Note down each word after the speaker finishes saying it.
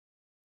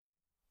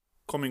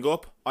Coming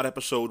up on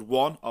episode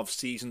 1 of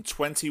season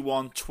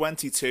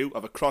 21-22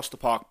 of Across the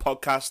Park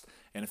podcast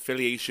in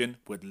affiliation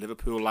with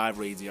Liverpool Live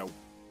Radio.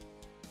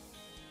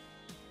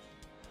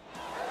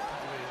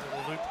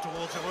 Loop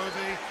towards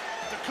Iwobi,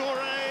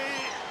 Doucouré.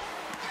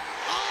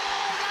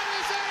 Oh, that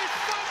is a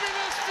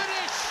fabulous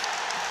finish!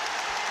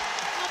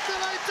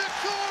 Abdoulaye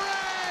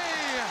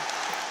Doucouré!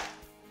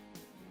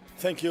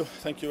 Thank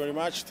you very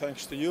much.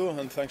 Thanks to you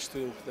and thanks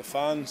to the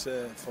fans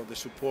for the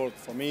support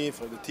for me,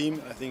 for the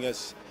team. I think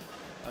it's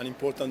an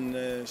important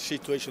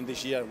situation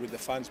this year with the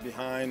fans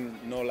behind,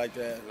 not like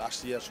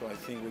last year, so I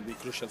think it will be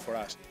crucial for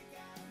us.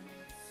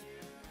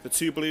 The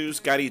two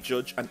Blues, Gary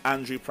Judge and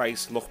Andrew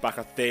Price, look back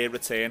at their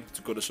return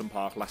to Goodison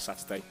Park last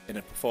Saturday in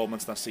a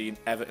performance that seen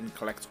Everton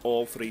collect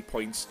all 3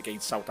 points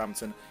against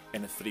Southampton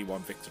in a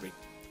 3-1 victory.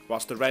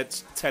 Whilst the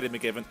Reds, Terry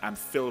McGivern and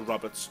Phil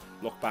Roberts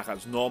look back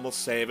as normal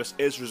service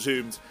is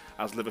resumed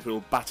as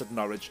Liverpool battered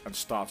Norwich and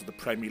started the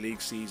Premier League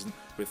season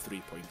with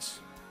 3 points.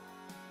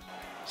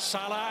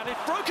 Salah, and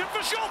it's broken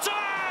for Jota!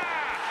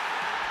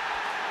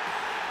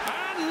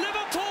 And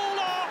Liverpool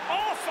are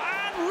off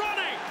and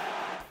running!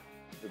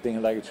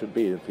 Everything like it should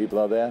be. The people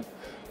are there,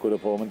 good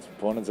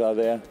opponents are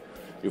there.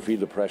 You feel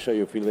the pressure,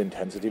 you feel the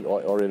intensity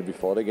already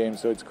before the game,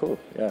 so it's cool.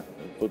 Yeah,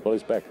 football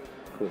is back.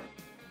 Cool.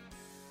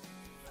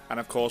 And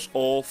of course,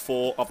 all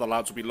 4 of the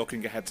lads will be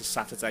looking ahead to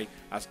Saturday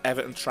as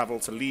Everton travel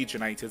to Leeds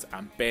United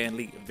and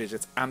Burnley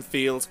visit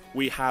Anfield.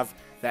 We have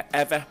the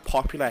ever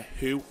popular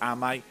Who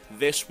Am I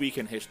this week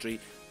in history,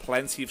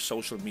 plenty of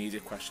social media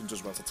questions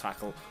as well to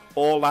tackle.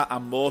 All that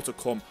and more to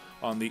come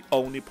on the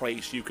only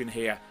place you can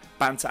hear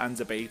banter and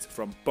debate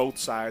from both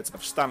sides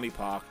of Stanley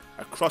Park,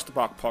 Across the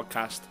Park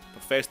podcast.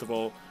 But first of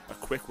all, a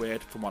quick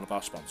word from one of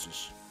our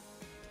sponsors.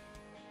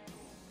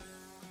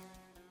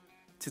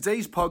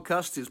 Today's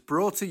podcast is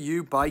brought to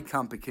you by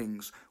Camper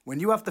Kings. When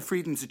you have the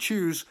freedom to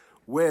choose,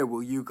 where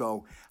will you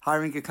go?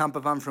 Hiring a camper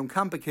van from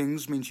Camper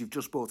Kings means you've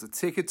just bought a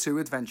ticket to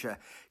adventure.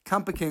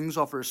 Camper Kings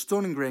offer a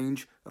stunning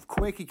range of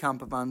quirky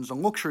camper vans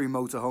and luxury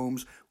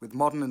motorhomes with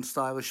modern and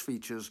stylish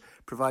features,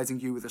 providing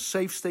you with a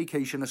safe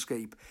staycation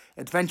escape.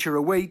 Adventure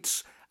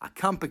awaits at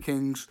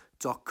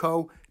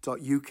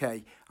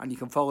camperkings.co.uk, and you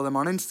can follow them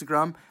on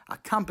Instagram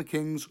at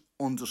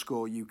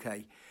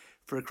camperkings_UK.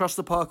 For Across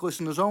the Park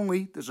listeners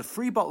only, there's a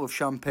free bottle of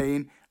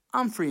champagne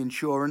and free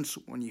insurance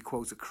when you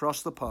quote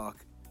Across the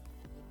Park.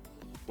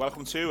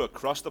 Welcome to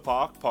Across the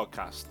Park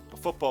podcast, a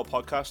football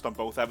podcast on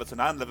both Everton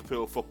and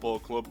Liverpool Football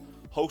Club,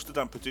 hosted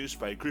and produced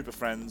by a group of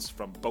friends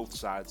from both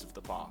sides of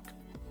the park.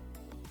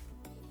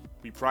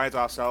 We pride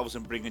ourselves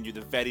in bringing you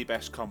the very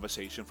best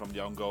conversation from the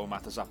ongoing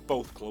matters at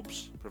both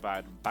clubs,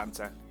 providing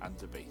banter and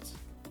debate.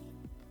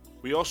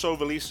 We also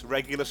release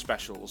regular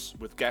specials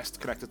with guests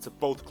connected to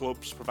both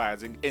clubs,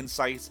 providing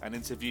insight and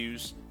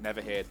interviews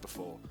never heard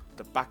before.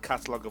 The back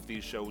catalogue of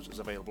these shows is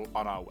available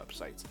on our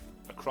website,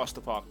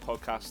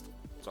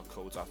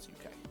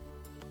 acrosstheparkpodcast.co.uk.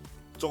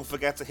 Don't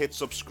forget to hit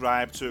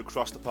subscribe to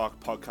Across the Park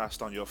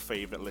podcast on your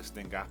favourite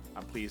listening app,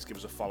 and please give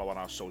us a follow on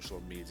our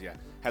social media.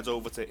 Head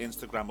over to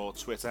Instagram or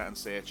Twitter and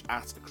search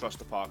at Across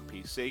the Park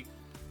PC,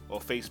 or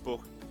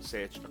Facebook,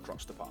 search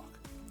Across the Park.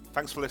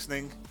 Thanks for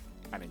listening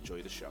and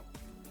enjoy the show.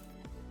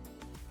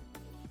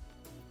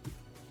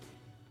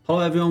 Hello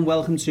everyone,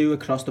 welcome to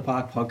Across the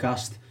Park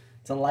podcast.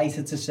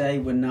 Delighted to say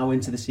we're now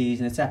into the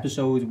season. It's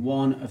episode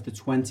 1 of the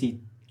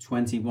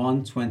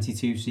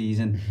 2021-22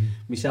 season.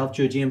 Myself,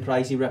 Judgy and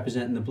Pricey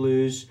representing the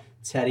Blues,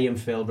 Terry and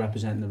Phil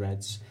representing the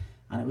Reds.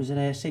 And it was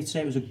safe to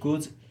say it was a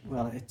good,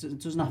 well, it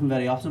doesn't happen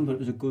very often, but it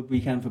was a good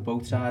weekend for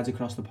both sides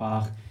across the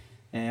park.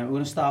 We're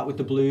going to start with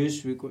the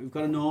Blues. We've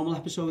got a normal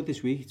episode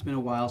this week. It's been a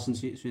while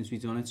since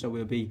we've done it, so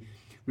we'll be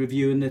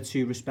reviewing the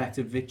 2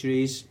 respective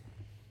victories.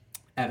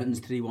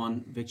 Everton's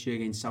 3-1 victory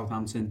against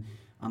Southampton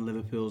and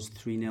Liverpool's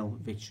 3-0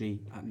 victory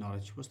at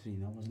Norwich. It was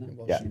 3-0, wasn't it?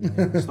 Yeah.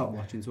 Stop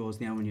watching towards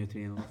the end when you're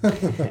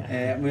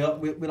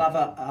 3-0. We'll have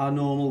our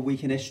normal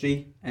week in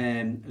history,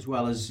 as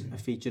well as a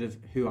feature of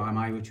Who Am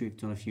I, which we've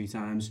done a few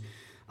times.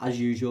 As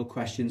usual,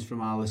 questions from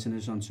our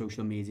listeners on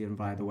social media and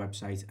via the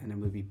website, and then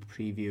we'll be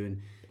previewing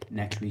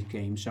next week's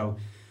game. So,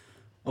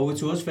 over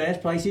to us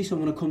first, Pricey. So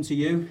I'm going to come to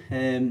you.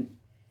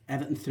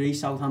 Everton 3,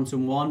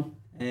 Southampton 1.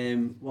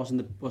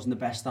 Wasn't the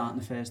best start in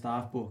the first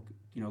half, but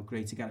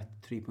great to get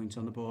 3 points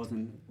on the board,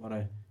 and what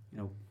a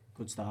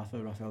good start for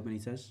Rafael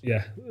Benitez.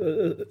 Yeah,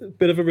 a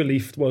bit of a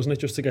relief, wasn't it,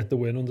 just to get the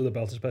win under the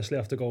belt, especially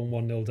after going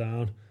 1-0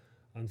 down.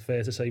 And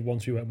fair to say,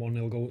 once we went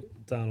 1-0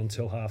 down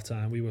until half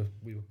time, we were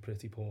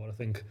pretty poor. I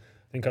think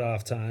at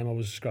half time I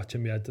was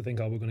scratching my head to think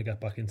how we're going to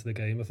get back into the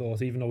game. I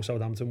thought even though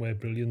Southampton were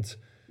brilliant,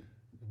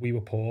 we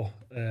were poor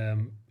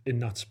in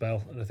that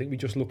spell, and I think we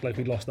just looked like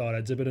we'd lost our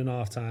heads a bit in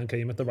half time.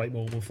 Came at the right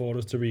moment for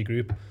us to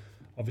regroup.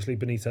 Obviously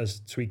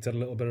Benitez tweaked it a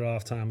little bit at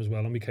half time as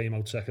well, and we came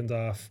out the second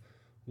half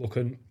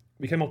looking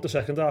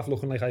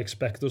like I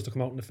expected us to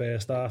come out in the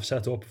first half,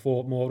 set up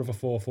for more of a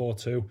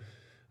 4-4-2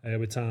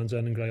 with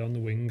Townsend and Gray on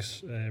the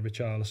wings,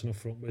 Richarlison up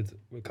front with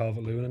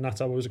Calvert-Lewin, and that's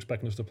how I was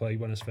expecting us to play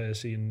when I was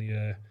first seeing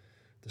the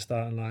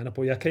starting lineup.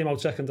 But yeah, came out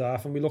second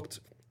half and we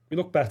looked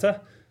better.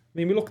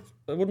 I mean,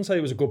 I wouldn't say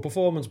it was a good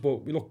performance,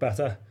 but we looked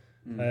better.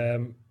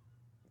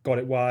 Got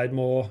it wide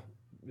more.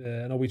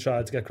 I know we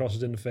tried to get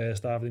crosses in the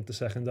first half. I think the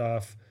second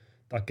half,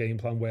 that game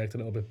plan worked a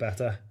little bit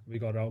better. We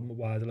got out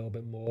wide a little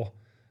bit more.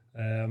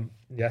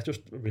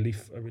 Just a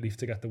relief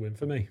to get the win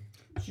for me.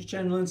 It's just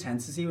general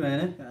intensity,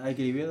 wasn't it? I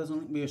agree with you. I don't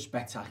think we were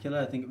spectacular.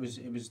 I think it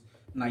was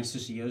nice to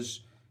see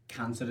us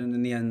cantering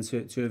in the end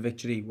to a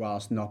victory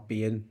whilst not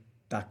being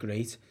that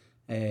great.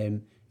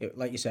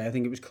 Like you say, I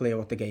think it was clear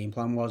what the game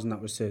plan was, and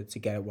that was to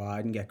get it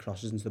wide and get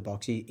crosses into the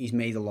box. He's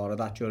made a lot of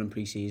that during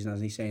pre-season, as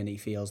he's saying. He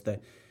feels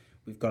that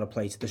we've got to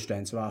play to the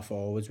strengths of our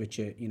forwards, which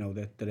are,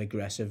 they're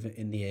aggressive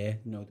in the air.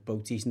 They're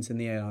both decent in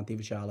the air, aren't they,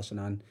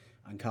 Richarlison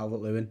and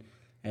Calvert-Lewin.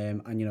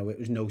 And it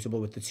was notable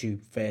with the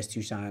first two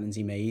signings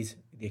he made,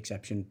 the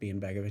exception being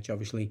Begovic,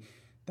 obviously,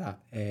 that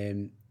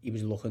he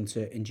was looking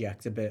to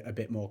inject a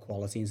bit more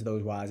quality into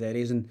those wide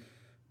areas, and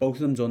both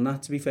of them done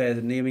that, to be fair,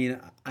 didn't they? I mean,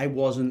 I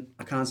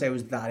can't say I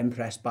was that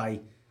impressed by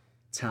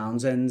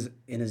Townsend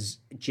in his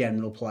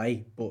general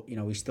play, but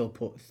he still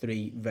put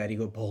 3 very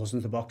good balls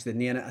into the box,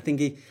 didn't he? And I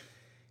think he's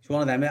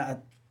one of them.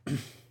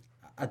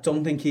 I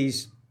don't think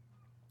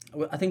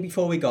I think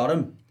before we got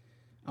him,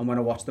 and when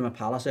I watched him at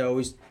Palace, I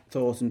always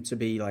thought him to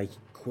be like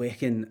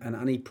quick, and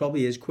he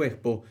probably is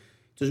quick, but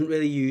doesn't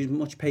really use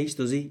much pace,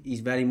 does he?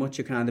 He's very much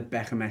a kind of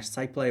Beckham-esque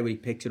type player where he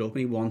picks it up and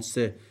he wants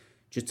to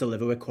just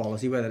deliver with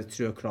quality, whether it's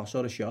through a cross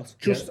or a shot.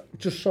 Just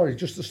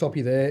to stop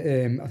you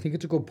there, I think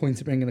it's a good point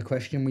to bring in a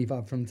question we've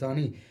had from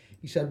Danny.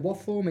 He said,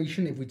 what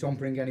formation, if we don't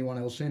bring anyone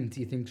else in, do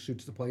you think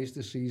suits the players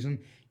this season?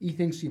 He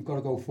thinks you've got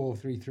to go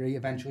 4-3-3,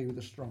 eventually with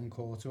a strong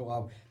core to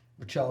allow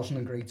Richarlison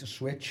and Gray to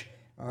switch.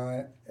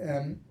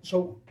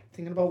 So,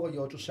 thinking about what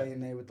you're just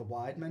saying there with the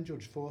wide men,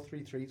 Judge,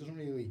 4-3-3 doesn't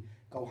really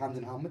go hand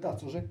in hand with that,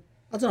 does it?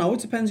 I don't know, it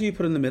depends who you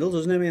put in the middle,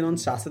 doesn't it? I mean, on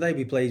Saturday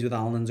we played with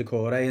Allen and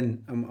Doucouré,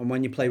 and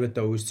when you play with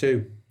those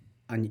two,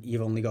 and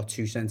you've only got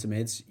 2 centre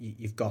mids,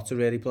 you've got to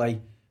really play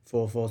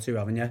 4-4-2,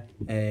 haven't you?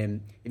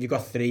 If you've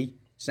got 3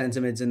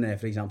 centre mids in there,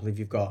 for example, if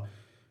you've got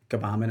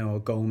Gbamin or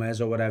Gomez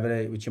or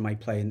whatever, which you might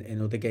play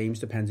in other games,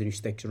 depending who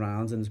sticks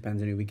around and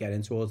depending who we get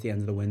in towards the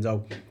end of the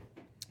window,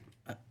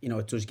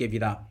 it does give you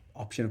that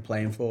option of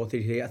playing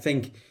 4-3-3.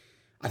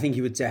 I think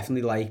he would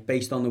definitely like,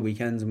 based on the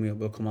weekend, and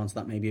we'll come on to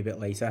that maybe a bit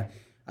later,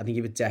 I think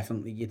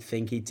you'd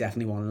think he'd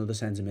definitely want another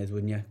centre mid,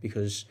 wouldn't you?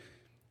 Because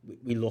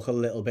we look a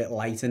little bit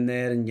light in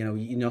there, and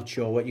you're not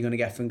sure what you're going to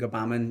get from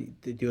Gbamin.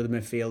 The other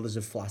midfielders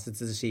have flattered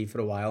to the sea for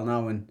a while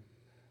now, and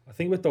I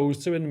think with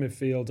those two in the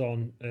midfield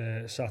on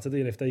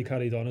Saturday, and if they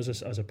carried on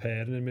as a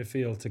pair in the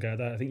midfield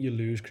together, I think you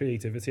lose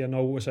creativity. I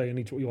know we're saying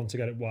you want to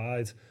get it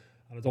wide,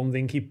 and I don't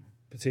think he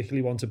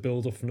particularly want to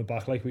build up from the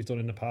back like we've done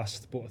in the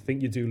past, but I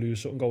think you do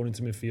lose something going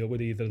into midfield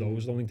with either of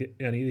those. I don't think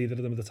either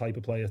of them are the type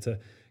of player to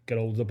get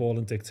hold of the ball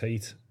and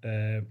dictate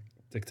the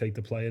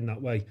play in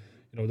that way.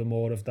 The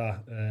more of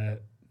that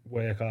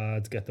work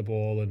hard, get the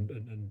ball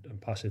and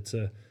pass it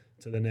to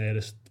the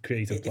nearest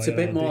creative player. It's a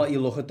bit more like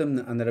you look at them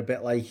and they're a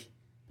bit like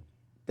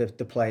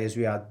the players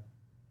we had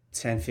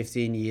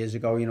 10-15 years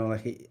ago.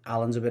 Like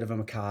Allen's a bit of a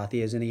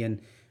McCarthy, isn't he?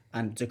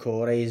 And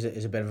Doucouré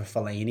is a bit of a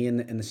Fellaini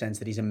in the sense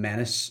that he's a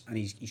menace and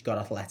he's got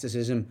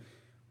athleticism,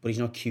 but he's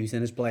not cute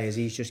in his play, is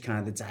he? He's just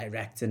kind of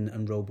direct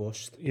and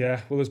robust. Yeah,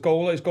 well, his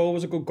goal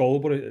was a good goal,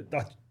 but it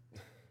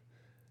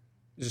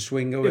was a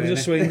swinger. It was a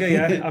swinger,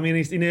 yeah. I mean,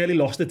 he nearly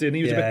lost it, didn't he?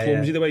 He was a bit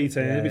clumsy the way he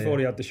turned it before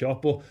he had the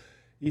shot, but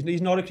he's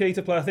not a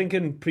creative player. I think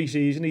in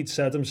pre-season he'd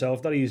said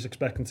himself that he's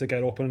expecting to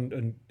get up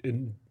and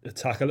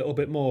attack a little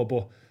bit more,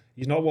 but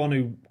he's not one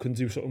who can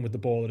do something with the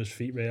ball at his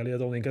feet, really. I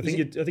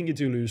think you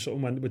do lose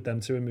something with them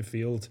two in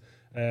midfield.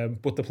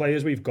 But the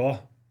players we've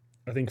got,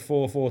 I think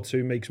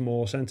 4-4-2 makes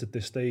more sense at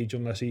this stage,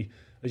 unless he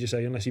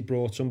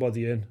brought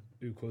somebody in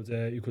who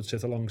could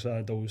sit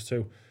alongside those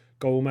two.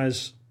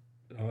 Gomez,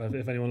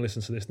 if anyone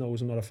listens to this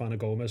knows I'm not a fan of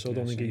Gomez, so I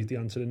don't think he's the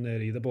answer in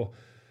there either. But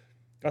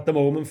at the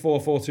moment,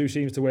 4-4-2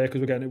 seems to work because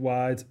we're getting it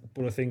wide.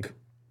 But I think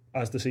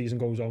as the season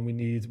goes on, we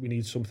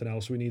need something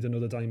else. We need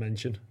another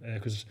dimension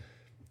because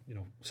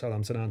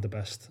Southampton aren't the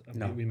best.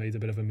 We made a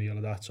bit of a meal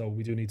of that, so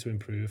we do need to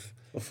improve.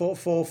 Well,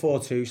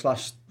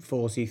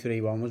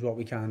 4-4-2/4-3-1 was what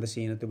we kind of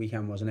seen at the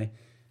weekend, wasn't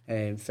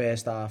it?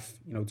 First half,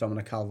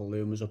 Dominic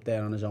Calvert-Lewin was up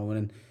there on his own,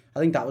 and I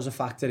think that was a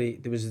factor.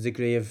 There was a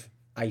degree of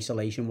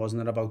isolation,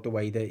 wasn't it, about the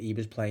way that he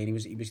was playing?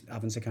 He was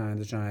having to kind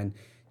of try and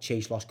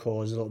chase lost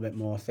causes a little bit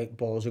more. Thick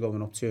balls were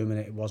going up to him, and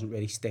it wasn't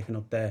really sticking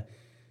up there.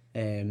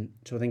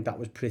 So I think that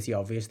was pretty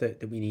obvious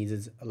that we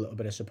needed a little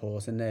bit of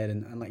support in there,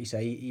 and like you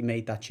say, he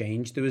made that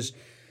change. There was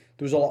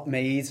a lot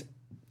made,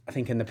 I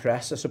think, in the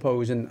press, I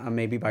suppose, and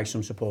maybe by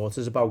some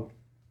supporters about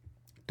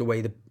the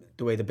way the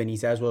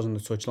Benitez was on the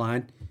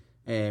touchline,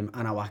 and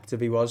how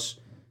active he was.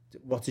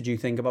 What did you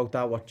think about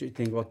that? What do you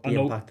think about the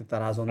impact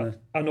that has on it?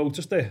 I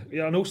noticed it.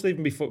 Yeah, I noticed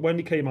even before when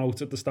he came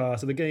out at the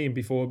start of the game,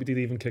 before we did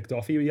even kicked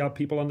off, he had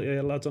people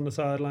lads on the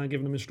sideline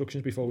giving him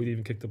instructions before we'd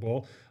even kicked the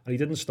ball, and he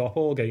didn't stop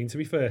all game, to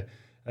be fair.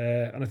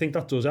 And I think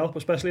that does help,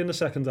 especially in the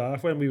second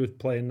half when we were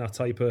playing that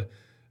type of.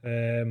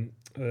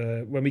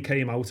 When we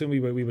came out and we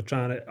were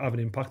trying to have an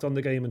impact on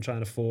the game and trying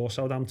to force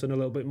Southampton a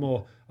little bit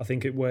more, I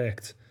think it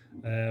worked.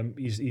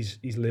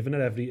 He's living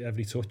at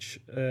every touch.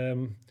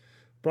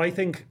 But I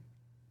think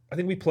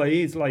we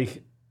played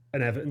like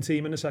an Everton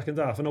team in the second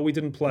half. I know we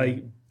didn't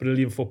play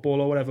brilliant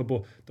football or whatever,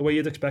 but the way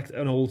you'd expect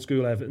an old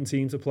school Everton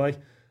team to play,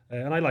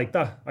 and I like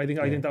that. I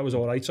think that was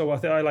all right. So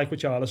I like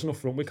with Richarlison up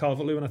front with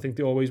Calvert-Lewin. I think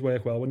they always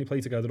work well when you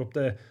play together up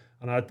there,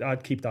 and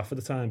I'd keep that for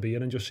the time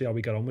being and just see how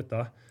we get on with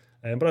that.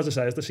 But as I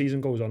say, as the season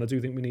goes on, I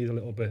do think we need a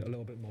little bit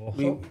more.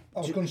 So, I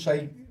was going to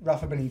say,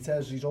 Rafa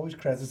Benitez, he's always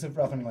credited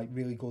for having like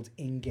really good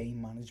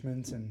in-game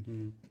management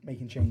and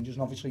making changes,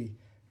 and obviously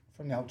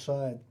from the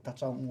outside,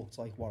 that's how it looked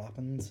like. What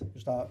happened?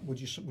 Was that would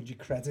you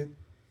credit?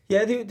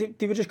 Yeah,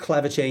 they were just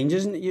clever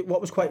changes, and what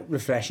was quite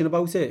refreshing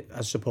about it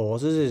as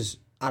supporters is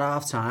at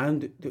half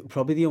time,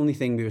 probably the only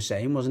thing we were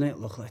saying, wasn't it?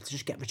 Look, let's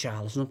just get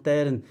Richarlison up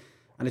there, and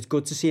it's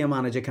good to see a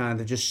manager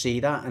kind of just see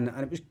that, and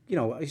it was, you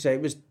know, like you say,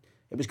 it was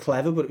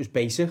clever, but it was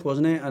basic,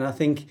 wasn't it? And I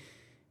think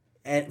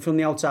from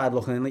the outside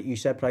looking in, like you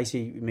said,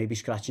 Pricey, maybe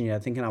scratching your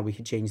head thinking how we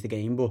could change the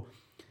game, but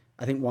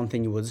I think one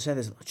thing you would have said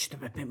is just a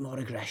bit more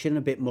aggression,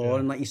 a bit more,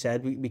 and like you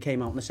said, we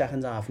came out in the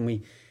second half and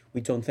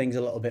we done things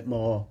a little bit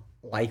more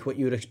like what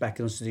you were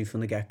expecting us to do from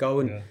the get-go,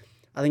 and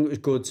I think it was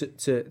good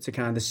to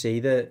kind of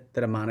see that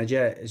a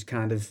manager is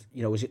kind of,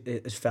 you know,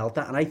 has felt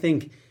that. And I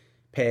think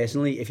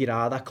personally, if you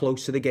are that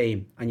close to the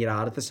game and you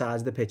are at the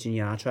sides of the pitch and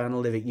you are trying to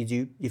live it,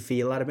 you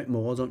feel that a bit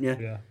more, don't you?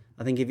 Yeah.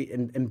 I think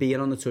in being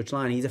on the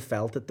touchline, he'd have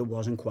felt that there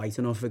wasn't quite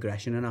enough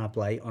aggression in our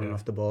play on and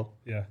off the ball.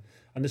 Yeah,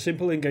 and the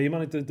simple in game,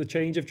 and the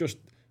change of just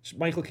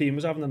Michael Keane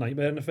was having a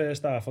nightmare in the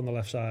first half on the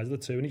left side of the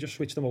two, and he just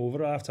switched them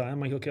over at half time.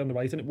 Michael Keane on the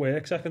right, and it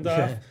worked second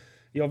half. Yeah.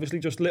 He obviously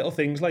just little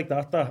things like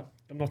that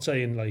I'm not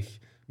saying like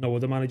no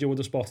other manager would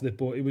have spotted it,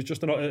 but it was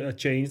just a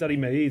change that he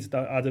made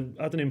that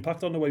had an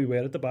impact on the way we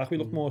were at the back. We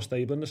looked more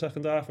stable in the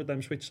second half with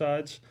them switch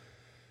sides.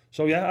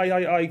 So yeah,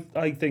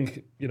 I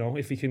think, you know,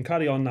 if he can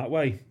carry on that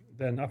way,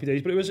 then happy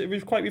days. But it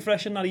was quite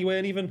refreshing that he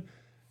weren't even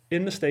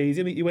in the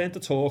stadium. He weren't the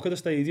talk of the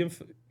stadium.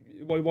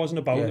 It wasn't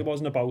about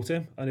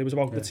him, and it was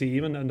about the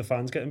team and the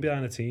fans getting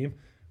behind the team,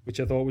 which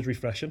I thought was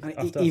refreshing.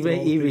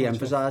 He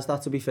re-emphasised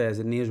that, to be fair,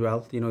 didn't he, as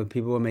well? You know,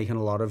 people were making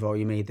a lot of,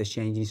 you made this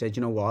change, and he said,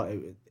 you know what,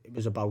 it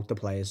was about the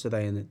players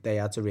today, and they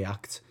had to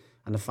react,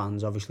 and the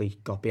fans obviously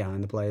got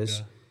behind the players.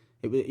 Yeah.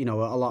 It was, you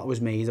know, a lot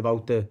was made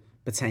about the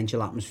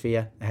potential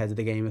atmosphere ahead of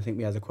the game. I think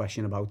we had a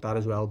question about that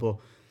as well, but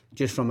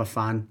just from a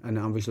fan, and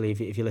obviously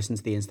if you listen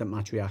to the instant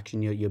match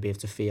reaction, you'll be able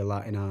to feel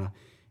that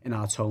in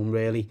our tone.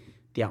 Really,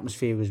 the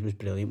atmosphere was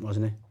brilliant,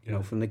 wasn't it? You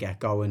know, from the get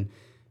go, and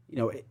you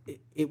know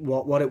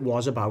what it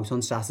was about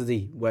on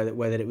Saturday, whether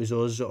it was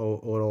us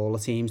or all the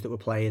teams that were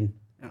playing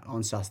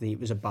on Saturday, it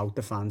was about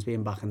the fans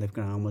being back in the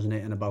ground, wasn't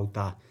it? And about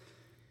that,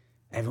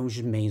 everyone was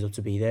just made up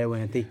to be there,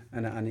 weren't they?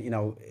 And you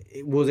know,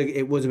 it would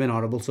have been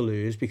horrible to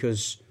lose,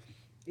 because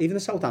even the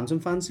Southampton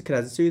fans, to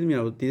credit to them, you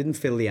know, they didn't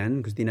fill the end,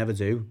 because they never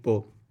do,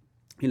 but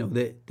you know,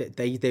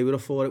 they were up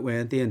for it,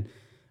 weren't they? And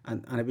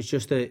it was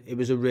just it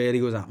was a really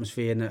good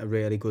atmosphere and a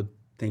really good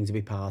thing to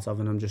be part of,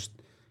 and I'm just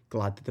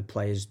glad that the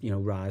players, you know,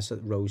 rose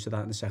to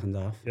that in the second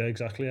half. Yeah,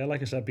 exactly. Yeah,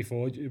 like I said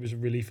before, it was a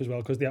relief as well,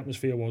 because the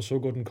atmosphere was so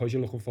good, and because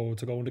you're looking forward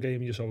to going to the game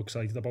and you're so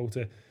excited about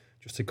it,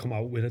 just to come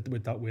out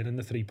with that win and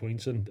the 3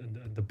 points and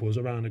the buzz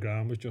around the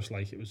ground was just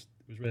like, it was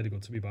really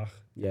good to be back.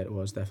 Yeah, it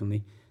was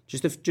definitely.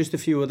 Just a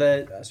few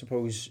other, I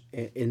suppose,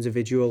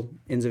 individual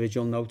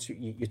notes.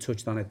 You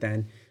touched on it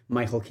then.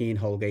 Michael Keane,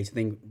 Holgate. I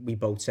think we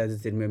both said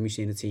it, didn't we, when we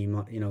seen the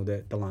team, you know,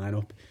 the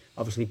lineup.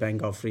 Obviously, Ben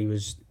Godfrey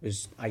was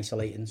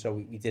isolating, so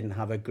we didn't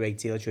have a great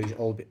deal of choice,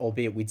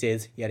 albeit we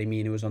did. Yerry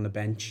Mina was on the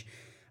bench.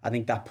 I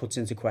think that puts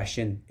into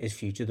question his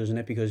future, doesn't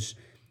it? Because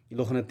you're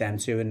looking at them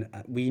two, and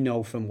we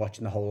know from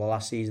watching the whole of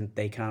last season,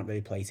 they can't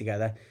really play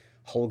together.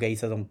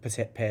 Holgate I don't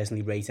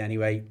personally rate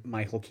anyway.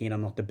 Michael Keane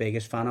I'm not the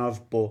biggest fan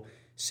of, but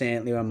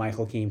certainly when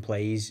Michael Keane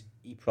plays,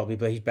 he probably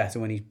plays better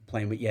when he's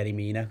playing with Yerry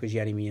Mina, because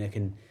Yerry Mina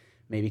can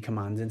maybe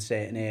command in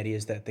certain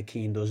areas that the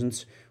Keane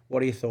doesn't.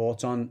 What are your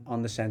thoughts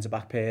on the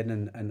centre-back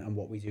pairing and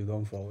what we do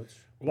going forwards?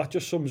 Well, that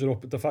just sums it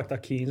up. The fact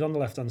that Keane's on the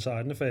left-hand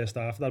side in the first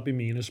half, that'd be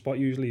Mina's spot.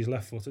 Usually he's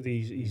left-footed.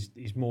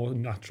 He's more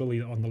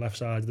naturally on the left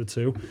side of the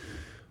two.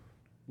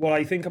 What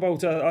I think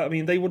about, I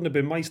mean, they wouldn't have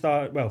been my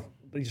start. Well,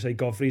 you say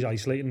Godfrey's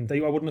isolating.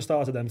 I wouldn't have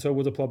started them, so I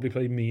would have probably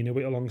played Mina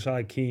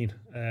alongside Keane.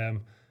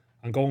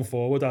 And going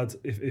forward,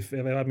 if I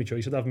had my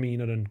choice, I'd have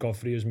Mina and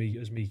Godfrey as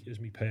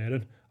me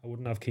pairing. I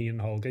wouldn't have Keane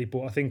and Holgate.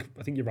 But I think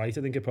you're right.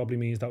 I think it probably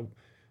means that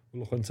we're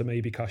looking to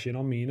maybe cash in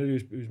on Mina,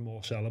 who's more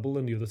sellable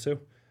than the other two.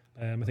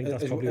 I think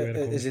that's probably where it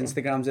comes from. His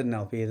Instagram's didn't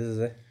help either, does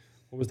it?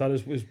 What was that?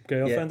 His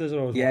girlfriend, is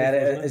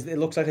it? It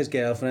looks like his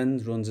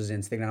girlfriend runs his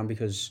Instagram,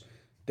 because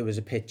there was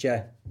a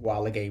picture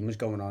while the game was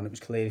going on. It was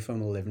clearly from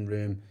the living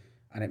room,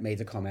 and it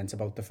made a comment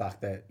about the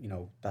fact that, you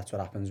know, that's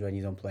what happens when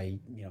you don't play,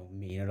 you know,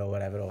 Mina or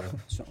whatever, or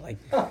something like.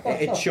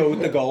 It showed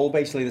the goal,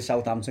 basically the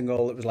Southampton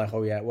goal. It was like,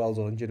 oh yeah, well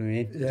done. Do you know what I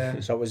mean? Yeah.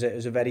 So it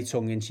was a very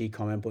tongue-in-cheek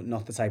comment, but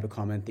not the type of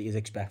comment that you'd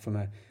expect from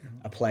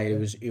a player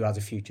who has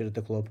a future at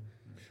the club.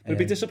 It'd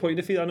be disappointing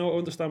if I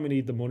understand we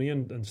need the money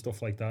and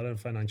stuff like that and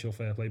financial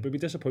fair play, but it'd be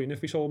disappointing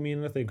if we sold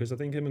Mina, I think, because I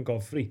think him and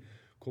Godfrey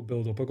could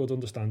build up a good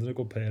understanding, a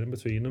good pairing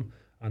between them,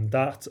 and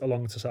that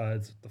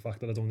alongside the fact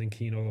that I don't think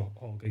Keane or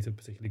Holgate are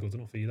particularly good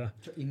enough either.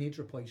 He needs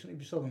replacement.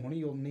 If you sell the money,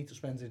 you'll need to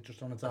spend it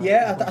just on a target.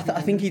 Yeah,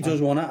 I think he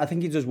does want it. I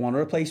think he does want a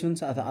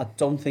replacement. I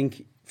don't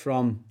think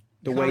from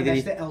the way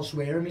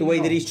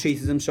that he's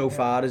treated them so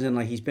far, as in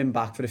like he's been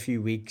back for a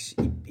few weeks.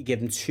 He gave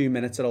him 2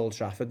 minutes at Old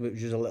Trafford,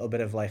 which was a little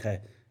bit of like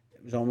it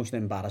was almost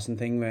an embarrassing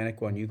thing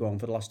when you go on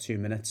for the last 2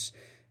 minutes.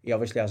 He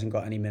obviously hasn't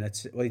got any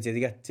minutes. Well, he did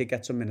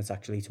get some minutes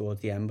actually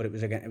towards the end, but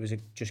it was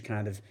just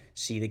kind of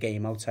see the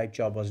game out type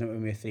job, wasn't it,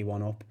 when we were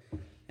 3-1 up?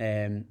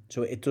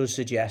 So it does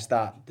suggest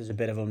that there's a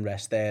bit of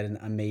unrest there,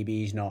 and maybe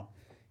he's not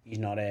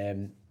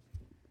Benitez's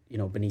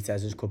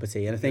cup of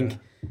tea. And I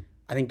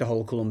think the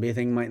whole Colombia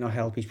thing might not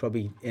help. He's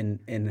probably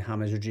in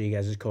James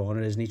Rodriguez's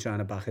corner, isn't he, trying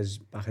to back his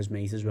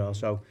mate as well.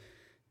 So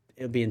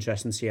it'll be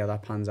interesting to see how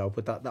that pans out.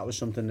 But that was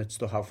something that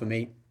stuck out for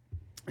me.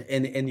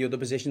 In the other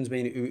positions,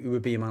 who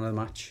would be a man of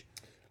the match?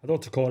 I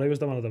thought Takore was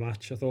the man of the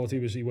match. I thought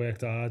he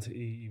worked hard.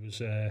 He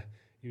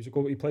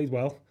played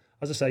well.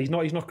 As I say, he's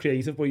not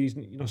creative, but he's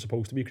not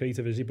supposed to be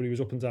creative, is he? But he was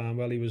up and down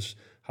well. He was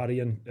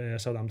harrying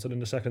Southampton in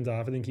the second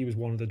half. I think he was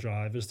one of the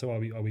drivers to how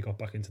we got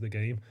back into the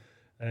game.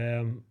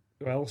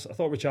 Well, I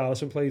thought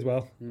Richarlison played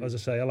well. As I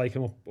say, I like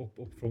him up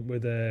front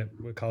with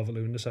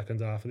Calvert-Lewin in the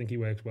second half. I think he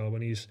works well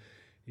when he's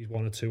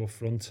 1 or 2 up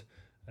front.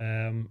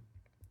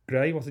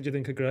 Gray, what did you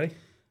think of Gray?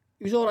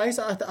 He was all right.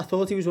 I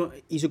thought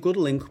he's a good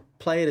link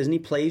player, isn't he?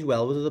 Plays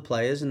well with other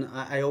players, and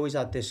I always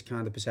had this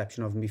kind of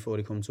perception of him before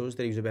he come to us,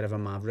 that he was a bit of a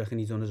maverick and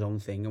he's done his own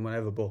thing and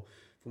whatever. But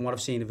from what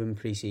I've seen of him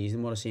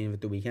pre-season, what I've seen of him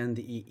at the weekend,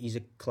 he's a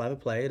clever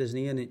player, isn't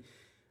he? And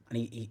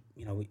he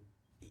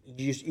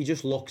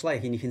just looks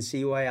like, and you can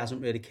see why he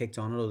hasn't really kicked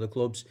on at other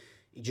clubs.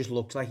 He just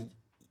looks like he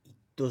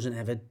doesn't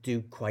ever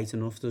do quite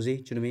enough, does he?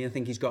 Do you know what I mean? I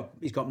think he's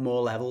got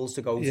more levels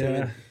to go to,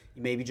 and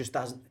he maybe just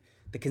doesn't.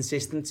 The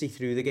consistency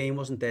through the game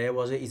wasn't there,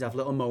 was it? He'd have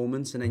little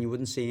moments and then you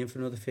wouldn't see him for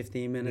another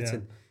 15 minutes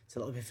and it's a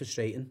little bit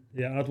frustrating.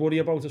 Yeah, I'd worry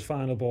about his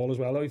final ball as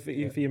well, if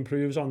he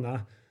improves on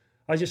that.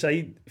 As you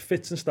say,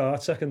 fits and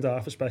starts second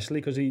half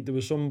especially, because there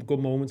was some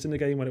good moments in the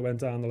game when it went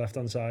down the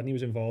left-hand side and he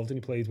was involved and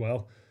he played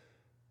well.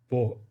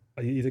 But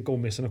he did go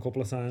missing a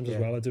couple of times as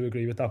well, I do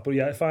agree with that. But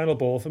yeah, final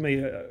ball for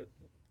me,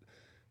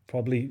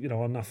 probably,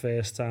 on that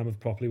first time I've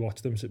properly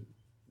watched him, so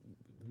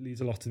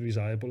leaves a lot to be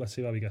desired, but let's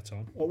see how he gets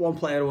on. One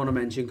player I want to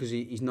mention, because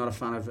he's not a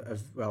fan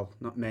of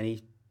not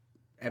many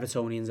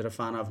Evertonians are a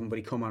fan of him, but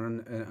he come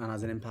on and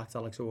has an impact,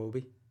 Alex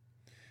Iwobi.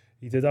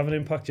 He did have an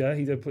impact, yeah.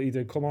 He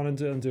did come on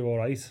and do all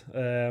right.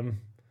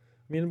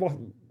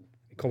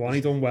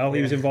 He done well.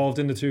 He was involved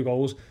in the 2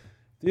 goals.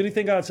 The only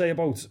thing I'd say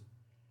about,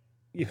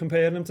 you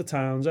comparing him to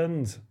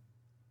Townsend's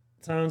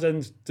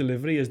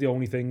delivery is the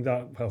only thing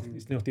that,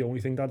 it's not the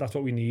only thing that's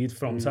what we need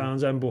from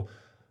Townsend, but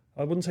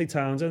I wouldn't say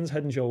Townsend's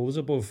head and shoulders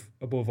above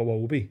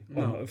Iwobi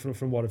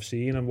from what I've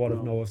seen and what I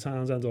know of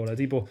Townsend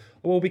already. But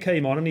Iwobi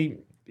came on and he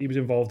was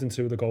involved in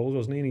 2 of the goals,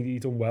 wasn't he? And he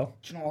done well.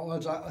 Do you know what,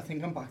 lads? I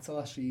think I'm back to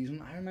last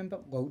season. I remember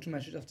loads of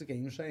messages after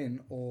games saying,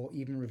 or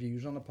even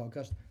reviews on the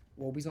podcast,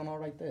 Iwobi's done all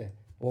right there.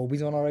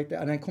 Iwobi's done all right there.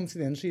 And then come to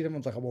the end season,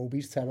 everyone's like,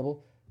 Iwobi's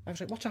terrible. I was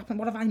like, what's happened?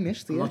 What have I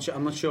missed here?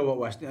 I'm not sure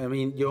what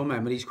your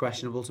memory's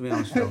questionable, to be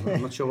honest, Phil.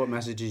 I'm not sure what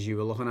messages you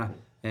were looking at.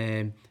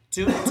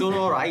 Done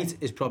all right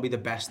is probably the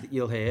best that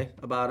you'll hear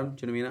about him.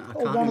 Do you know what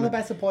I mean? One of the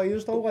better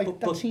players, though.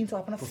 That seems to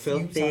happen a few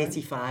times.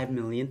 35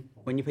 million.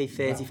 When you pay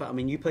 35, I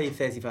mean, you paid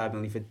 35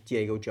 million for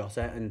Diego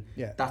Jota, and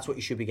that's what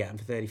you should be getting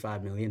for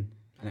 35 million.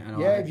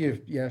 I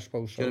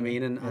suppose so. Do you know what I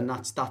mean? And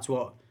that's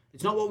what.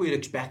 It's not what we were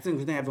expecting,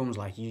 because everyone's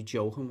like, "You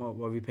joking? What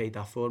have we paid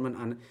that for him?"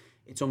 And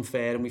it's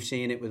unfair, and we've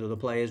seen it with other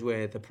players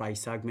where the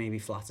price tag maybe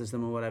flatters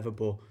them or whatever.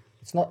 But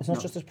it's not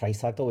just his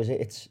price tag, though, is it?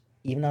 It's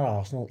even at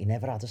Arsenal, he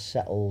never had a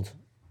settled,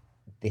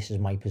 this is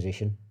my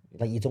position.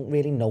 Like, you don't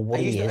really know what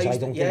he is.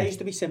 I used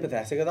to be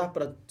sympathetic of that,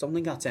 but I don't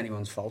think that's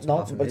anyone's fault.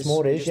 No, but it's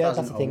more his, that's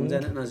the thing.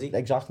 It,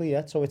 exactly,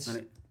 yeah. So it's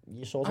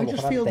you sort of. I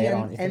just feel the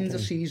end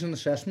of season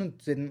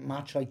assessment didn't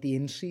match like the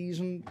in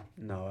season.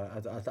 No,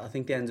 I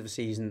think the end of the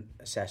season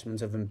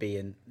assessment of him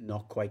being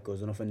not quite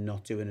good enough and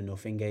not doing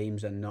enough in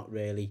games and not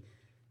really,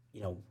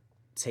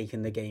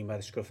 taking the game by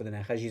the scruff of the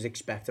neck as you'd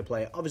expect a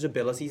player of his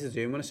ability to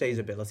do. When I say his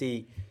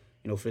ability,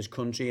 for his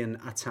country and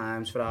at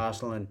times for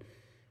Arsenal, and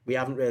we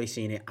haven't really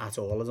seen it at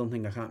all. I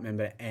can't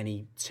remember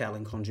any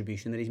telling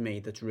contribution that he's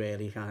made that's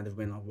really kind of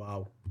been like,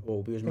 wow,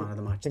 Iwobi was man of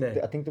the match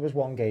there. I think there was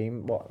one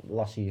game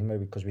last season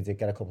maybe, because we did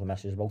get a couple of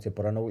messages about it,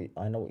 but I know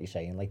what you're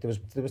saying. Like there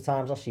was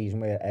times last season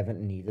where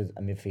Everton needed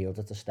a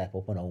midfielder to step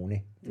up and own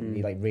it.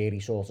 He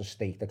really sort of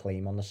staked the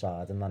claim on the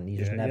side, and then he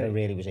just never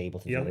really was able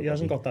to do it. He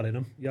hasn't got that in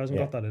him.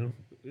 Got that in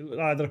him.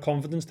 Either a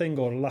confidence thing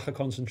or a lack of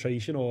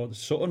concentration or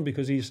something,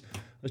 because he's,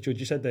 as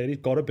Judge said there, he's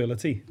got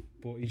ability,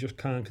 but he just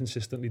can't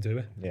consistently do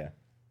it.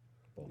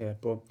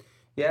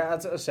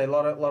 I'd say a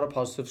lot of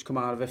positives come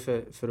out of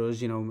it for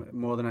us,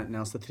 more than anything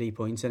else, the 3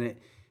 points. And it,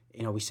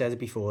 we said it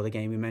before the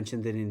game, we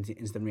mentioned it in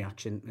instant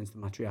match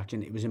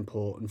reaction. It was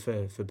important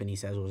for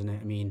Benitez, wasn't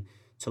it? I mean,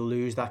 to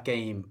lose that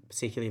game,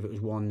 particularly if it was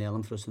 1-0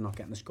 and for us to not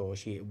get in the score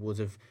sheet, it would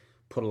have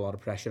put a lot of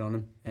pressure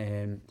on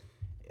him.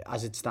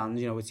 As it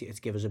stands, you know, it's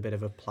given us a bit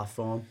of a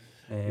platform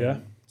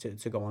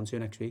to go on to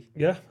next week.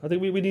 Yeah, I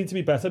think we need to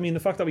be better. I mean, the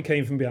fact that we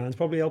came from behind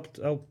probably helped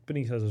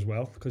Benitez as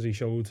well, because he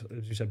showed,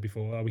 as you said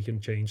before, how we can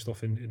change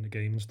stuff in the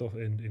game and stuff,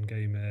 in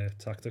game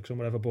tactics and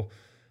whatever. But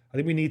I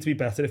think we need to be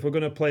better if we're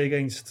going to play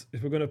against,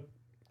 if we're going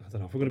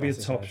to be a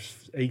top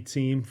 8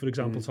 team, for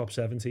example, top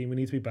 7 team, we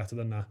need to be better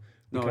than that.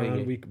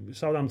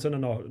 Southampton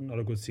are not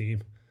a good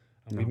team,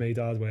 and we made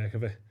hard work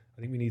of it.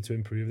 I think we need to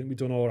improve. I think we've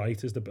done all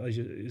right, is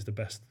the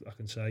best I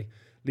can say.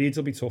 Leeds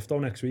will be tough though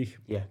next week.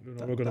 Yeah,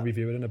 we're going to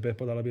review it in a bit,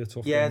 but that'll be a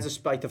tough game.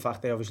 Despite the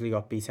fact they obviously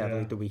got beat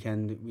heavily the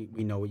weekend,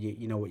 we know what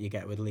you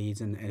get with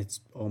Leeds, and it's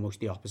almost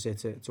the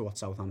opposite to what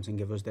Southampton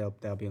give us.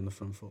 They'll be on the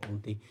front foot,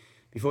 won't they?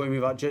 Before we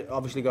move on,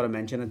 obviously got to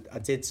mention, I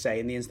did say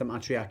in the instant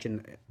match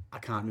reaction, I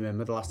can't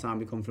remember the last time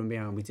we come from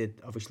behind. We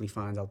did obviously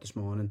find out this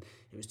morning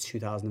it was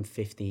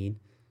 2015.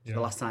 So the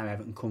last time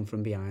Everton come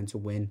from behind to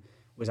win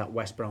was at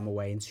West Brom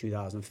away in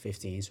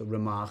 2015. So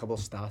remarkable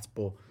stat,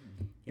 but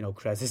you know,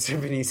 credit to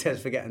Benitez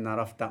for getting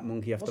that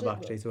monkey off the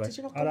back straight away.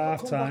 At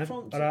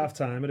half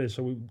time it is.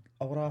 So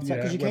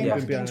because you came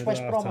back against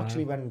West Brom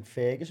actually when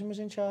Ferguson was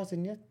in charge,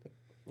 didn't you?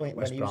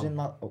 When he was in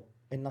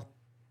that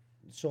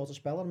sort of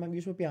spell. I remember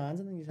you were behind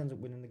and then you ended up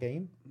winning the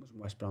game. It wasn't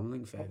West Brom. I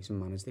think Ferguson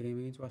managed the game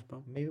against West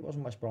Brom. Maybe it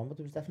wasn't West Brom, but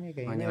there was definitely a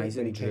game. Man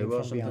United he drew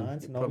or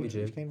something. No,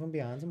 he came from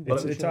behind.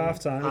 It's half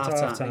time.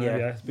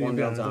 Yeah.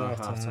 1-0 down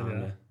half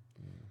time.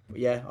 But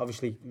yeah,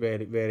 obviously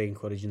very, very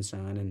encouraging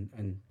sign,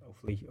 and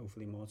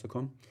hopefully more to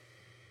come.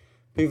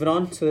 Moving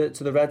on to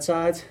the red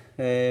side,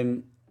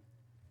 you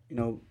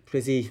know,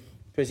 pretty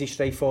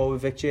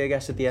straightforward victory, I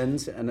guess, at the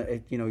end,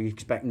 and you know, you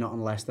expect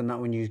nothing less than that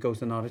when you go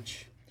to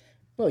Norwich.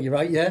 Well, you're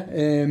right, yeah.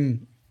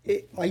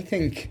 I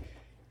think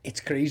it's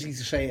crazy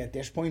to say at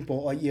this point,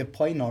 but you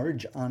play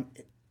Norwich and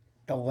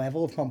the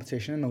level of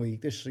competition in the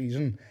league this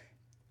season,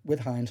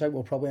 with hindsight,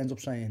 we'll probably end up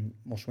saying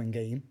must-win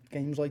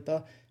games like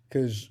that,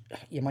 because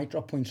you might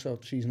drop points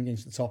throughout the season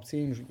against the top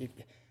teams. I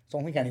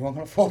don't think anyone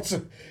can afford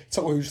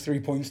to lose 3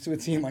 points to a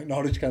team like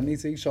Norwich, can they?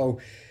 So,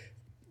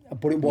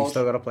 but it was... You've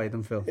still got to play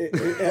them, Phil.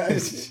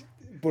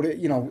 But it,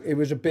 you know, it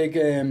was a big...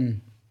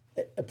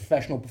 a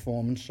professional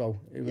performance, so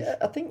it was... Yeah,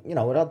 I think, you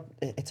know,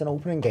 it's an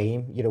opening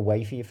game. You're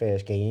away for your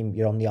first game.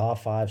 You're on the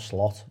R5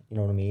 slot, you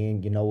know what I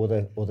mean? You know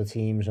other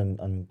teams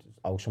and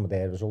how some of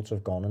their results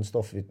have gone and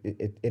stuff.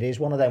 It is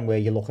one of them where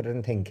you look at it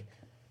and think,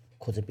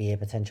 could it be a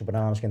potential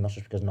banana skin? Not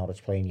just because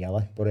Norwich playing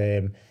yellow, but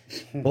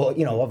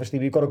you know, obviously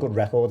we've got a good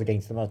record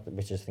against them,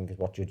 which I think is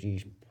what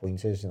Judge's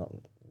point is. You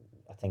know,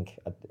 I think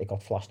it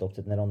got flashed up,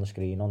 didn't it, on the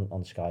screen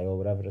on Sky or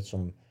whatever? It's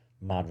some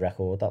mad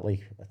record that,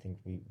 like, I think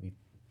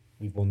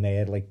we've won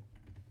there like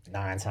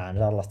 9 times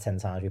out of the last 10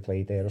 times we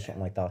played there or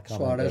something like that.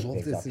 Suarez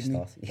loved it,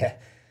 didn't he? Yeah,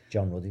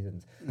 John Ruddy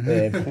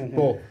didn't.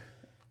 But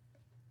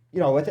you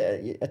know,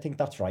 I think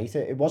that's right.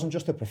 It wasn't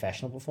just a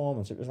professional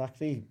performance. It was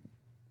actually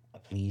a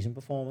pleasing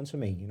performance for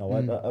me. You know,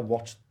 I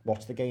watched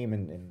the game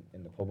in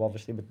the pub,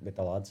 obviously, with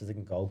the lads. I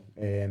didn't go.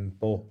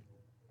 But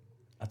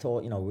I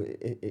thought, you know,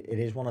 it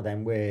is one of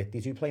them where they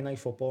do play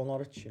nice football,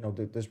 Norwich. You know,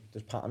 there's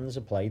patterns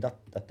of play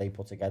that they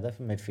put together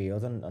from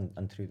midfield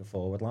and through the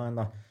forward line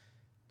that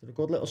they're a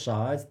good little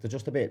side. They're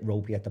just a bit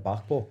ropey at the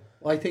back, but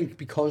I think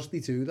because they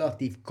do that,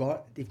 they've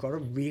got to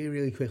really,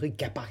 really quickly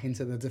get back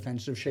into the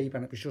defensive shape,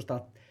 and it was just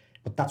that.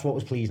 But that's what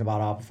was pleasing about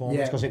our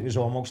performance, because it was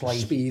almost like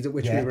speed at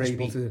which we were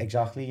able to.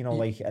 Exactly, you know,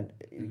 like, and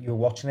you were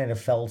watching it. It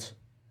felt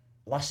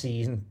last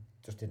season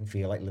just didn't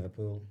feel like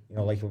Liverpool. You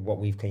know, like what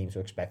we've came to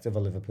expect of a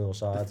Liverpool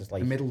side. It's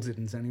like the middle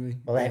didn't anyway.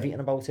 Well,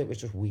 everything about it was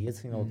just weird.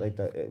 You know, like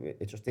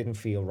it just didn't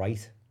feel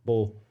right.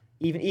 But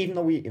even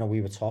though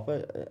we were top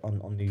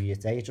on New Year's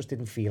Day, it just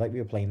didn't feel like we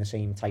were playing the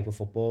same type of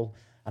football.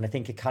 And I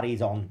think it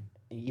carried on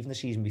even the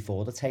season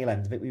before. The tail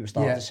end of it, we were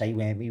starting to say,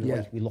 weren't we?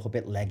 Like, we look a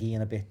bit leggy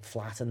and a bit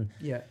flat, and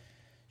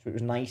so it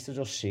was nice to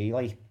just see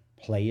like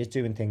players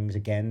doing things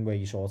again where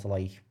you sort of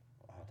like,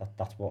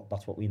 that's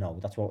what we know.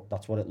 That's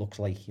what it looks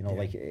like. You know,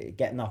 like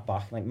getting that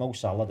back. Like Mo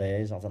Salah there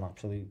has had an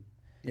absolute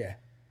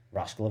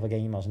rascal of a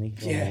game, hasn't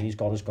he? You know, he's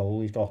got his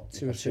goal. He's got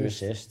two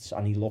assists,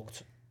 and he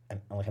looked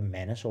like a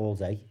menace all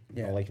day.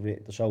 You know, like,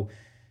 so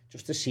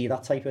just to see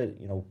that type of,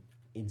 you know,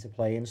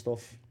 interplay and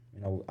stuff, you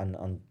know,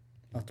 and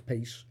at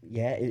pace.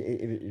 Yeah,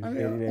 it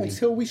really,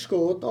 until we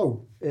scored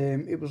though,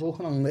 it was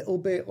looking a little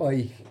bit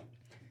like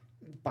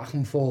back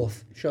and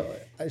forth.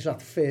 Is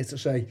that fair to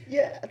say?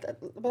 Yeah,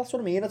 that's what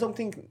I mean. I don't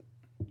think,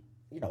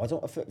 you know,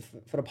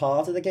 for a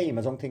part of the game,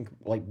 I don't think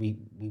like we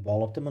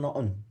walloped them or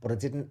nothing. But I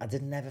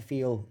didn't ever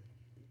feel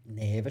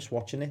nervous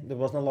watching it. There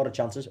wasn't a lot of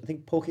chances. I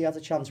think Pukki had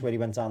a chance where he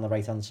went down the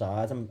right hand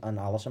side and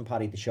Alisson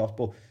parried the shot,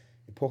 but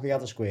if Pukki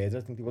had a squared,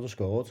 I think he would have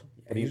scored.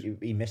 But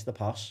he missed the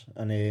pass,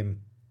 and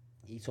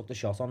he took the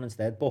shot on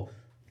instead. But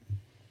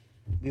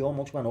we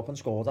almost went up and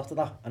scored after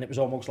that, and it was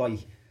almost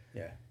like,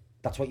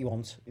 that's what you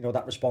want. You know,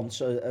 that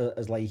response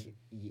as like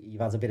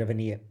you've had a bit of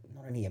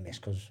not a near miss,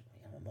 because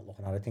I'm not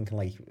looking at it thinking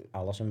like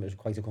Alisson was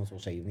quite a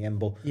comfortable save in the end,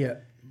 but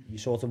you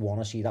sort of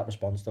want to see that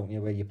response, don't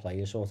you, where your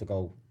players sort of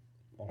go,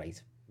 all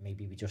right,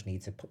 maybe we just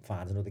need to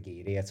find another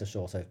gear here to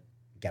sort of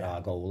get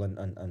our goal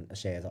and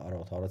assert our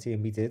authority,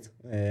 and we did.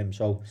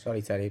 So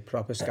sorry, Terry,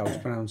 proper Scouse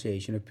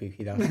pronunciation of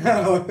Pookie. That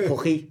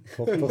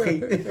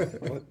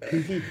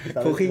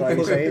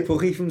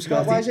Pookie from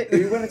Scotland. Why is it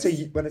U when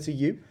it's a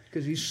U?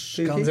 Because he's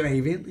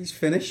Scandinavian. He's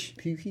Finnish.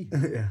 Pookie.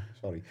 Yeah.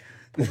 Sorry.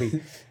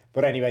 Pookie.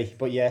 But anyway,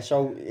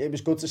 so it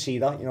was good to see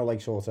that,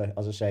 like sort of,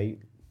 as I say,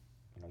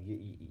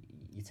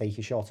 you take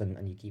your shot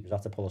and your keepers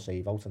have to pull a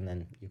save out, and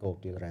then you go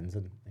up the other end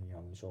and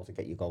you sort of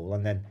get your goal,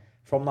 and then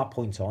from that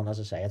point on, as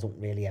I say,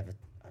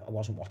 I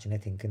wasn't watching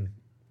it thinking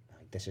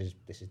this is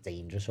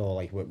dangerous, or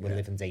like we're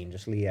living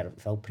dangerously.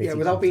 It felt pretty. Yeah,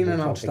 without being an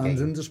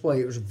outstanding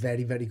display, it was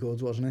very, very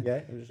good, wasn't it? Yeah,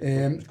 it was.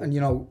 And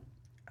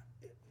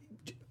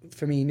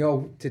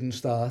Firmino didn't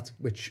start,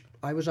 which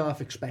I was half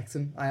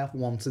expecting. I half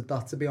wanted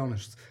that, to be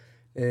honest.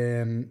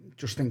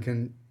 Just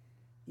thinking,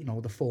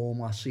 the form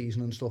last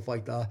season and stuff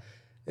like that.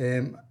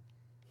 And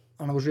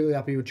I was really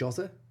happy with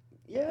Jota.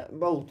 Yeah,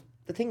 well,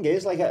 the thing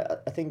is, like,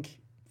 I think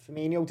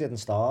Firmino didn't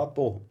start,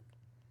 but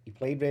he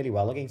played really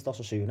well against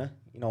Osasuna,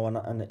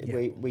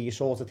 where you're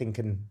sort of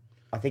thinking,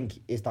 I think,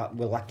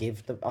 will that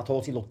give? I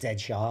thought he looked dead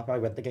sharp. I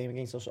read the game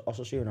against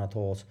Osasuna, I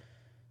thought,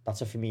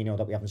 that's a Firmino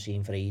that we haven't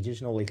seen for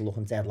ages, like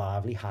looking dead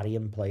lively,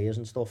 harrying players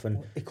and stuff.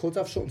 And it could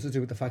have something to do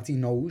with the fact he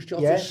knows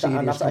Jota's serious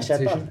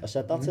competition. I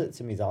said that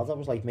to my dad. I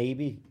was like,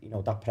 maybe,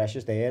 that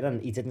pressure's there,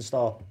 and he didn't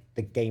start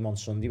the game on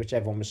Sunday, which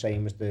everyone was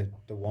saying was the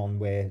one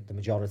where the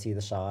majority of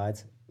the side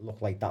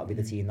looked like that would be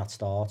the team that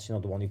starts, the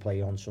one who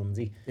play on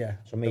Sunday. Yeah.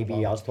 So maybe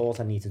he has thought,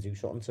 I need to do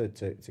something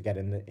to get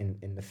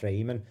in the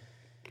frame, and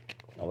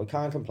we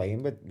can't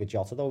complain with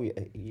Jota though.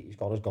 He's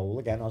got his goal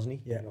again, hasn't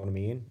he? Yeah. You know what I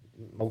mean?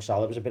 Mo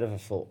Salah was a bit of a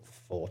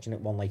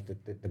fortunate one, like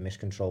the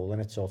miscontrol,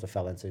 and it sort of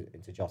fell into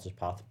Jota's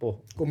path. But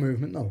good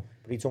movement though.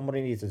 But he's done what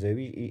he needed to do.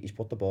 He's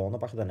put the ball in the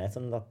back of the net,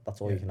 and that's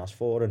all you can ask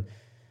for. And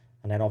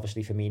then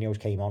obviously Firmino's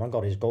came on and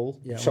got his goal.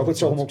 Yeah, so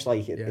it's almost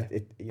like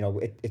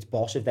it's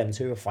boss of them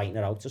two are fighting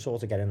it out to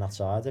sort of get in that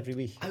side every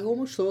week. I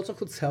almost thought I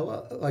could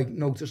tell,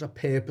 notice a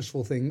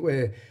purposeful thing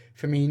where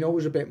Firmino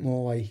was a bit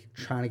more like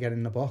trying to get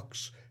in the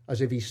box,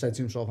 as if he said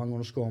to himself, I'm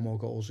going to score more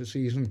goals this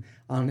season.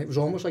 And it was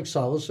almost like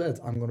Salah said,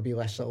 I'm going to be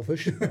less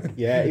selfish.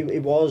 Yeah,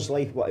 it was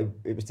like,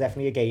 it was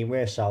definitely a game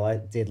where Salah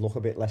did look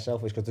a bit less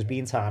selfish, because there's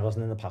been times,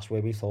 wasn't in the past,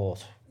 where we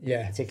thought,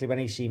 particularly when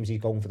he seems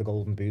he's going for the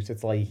golden boot,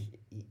 it's like,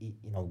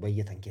 where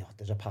you think,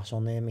 there's a pass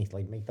on there, mate,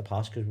 like make the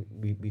pass because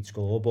we'd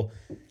score, but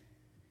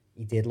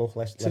he did look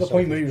less to the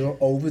point where he was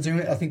overdoing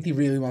it. I think he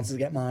really wanted to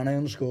get Mane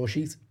on the score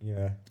sheet.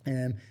 Yeah.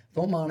 I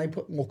thought Mane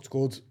looked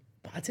good,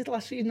 but I did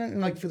last season,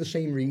 and for the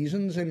same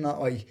reasons, in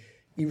that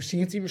he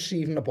seemed to be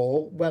receiving the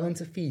ball well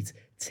into feet,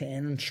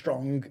 turning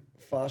strong,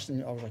 fast,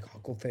 and I was like,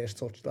 good first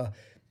touch that.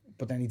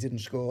 But then he didn't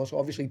score, so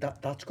obviously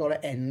that's got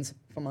to end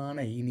for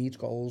Mane. He needs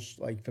goals,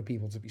 for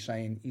people to be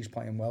saying he's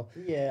playing well.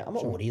 Yeah, I'm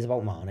not worried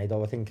about Mane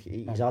though. I think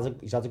he's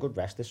had a good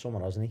rest this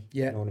summer, hasn't he?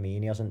 Yeah. You know what I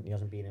mean? He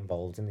hasn't been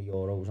involved in the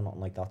Euros or nothing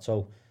like that.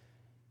 So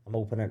I'm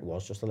hoping it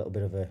was just a little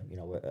bit of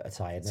a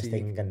tiredness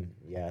thing, and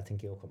I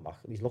think he'll come back.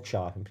 He's looked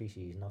sharp in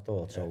pre-season, I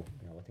thought. So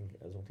I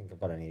don't think I've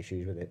got any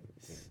issues with it.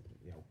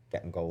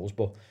 Getting goals,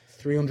 but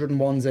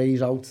 301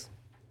 days out,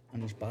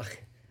 and he's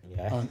back.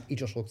 Yeah, and he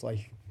just looks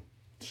like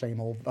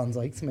same old Van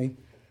Dijk to me.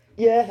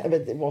 Yeah,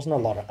 but it wasn't a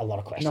lot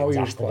of questions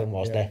asked of him,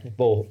 was there?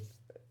 But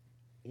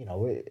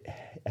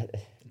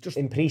just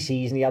in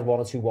pre-season he had one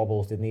or two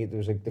wobbles, didn't he? There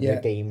was a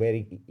game where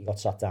he got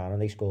sat down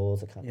and they scored.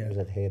 I can't remember,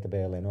 was it Hertha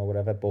Berlin or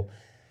whatever? But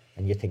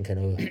and you're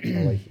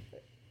thinking,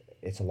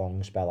 it's a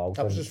long spell out.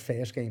 That was his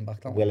first game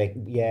back then. Will it?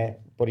 Yeah,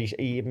 but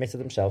he admitted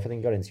himself. I think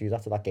he got interviewed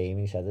after that game.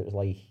 And he said it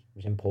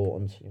was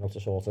important, to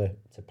sort of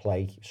to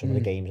play some of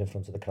the games in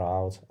front of the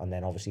crowd, and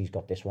then obviously he's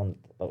got this one,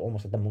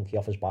 almost like the monkey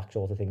off his back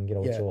sort of thing.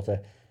 It's sort of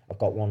I've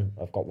got one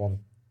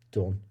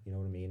done. You know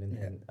what I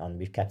mean? And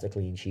we've kept a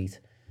clean sheet,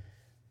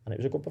 and it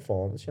was a good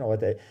performance.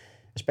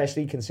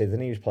 Especially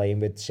considering he was playing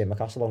with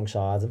Tsimikas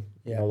alongside him.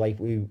 Yeah.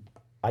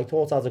 I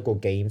thought I had a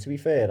good game. To be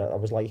fair, I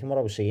was liking what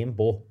I was seeing,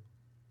 but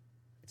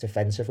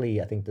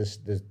defensively, I think there's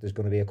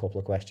going to be a couple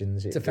of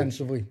questions.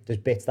 Defensively, there's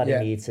bits that he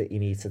needs to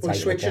tighten up.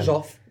 He switches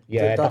off.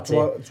 Yeah, that's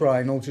what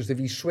I noticed. If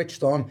he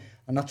switched on,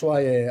 and that's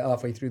why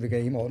halfway through the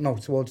game, or no,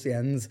 towards the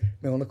end,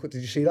 Milner.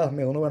 Did you see that?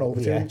 Milner went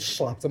over to him,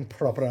 slapped him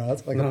proper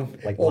hard,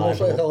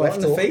 almost like a left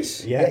in the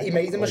face. Yeah, he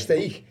made a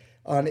mistake.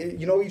 And he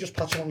just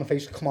patted him on the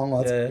face. Come on,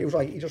 lad. Yeah. He was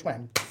he just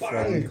went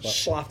bang,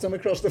 slapped him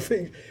across the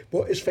face.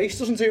 But his face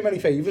doesn't do many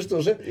favours,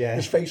 does it? Yeah.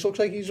 His face looks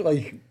like he's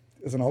I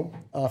don't know,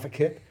 half a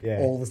kip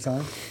all the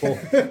time.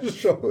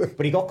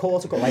 But he got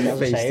caught a couple, like I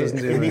was saying,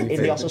 in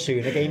the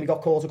Osasuna game, he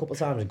got caught a couple of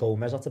times with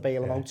Gomez had to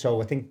bail him out.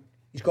 So I think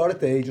he's got it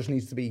there. He just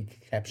needs to be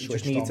kept switched on.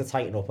 He just needs to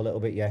tighten up a little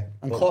bit,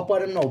 And Klopp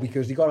let him know,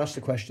 because he got asked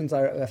the questions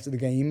after the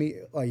game.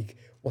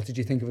 What did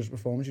you think of his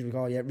performance? He was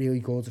like, really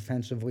good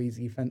defensively.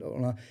 He went,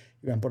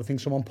 but I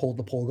think someone pulled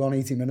the plug on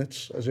 80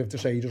 minutes, as if to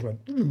say he just went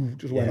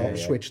off,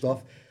 switched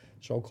off.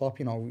 So Klopp,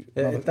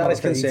 that is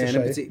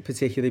concerning,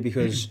 particularly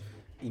because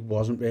he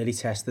wasn't really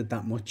tested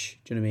that much.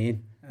 Do you know what I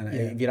mean? And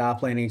if you are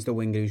playing against the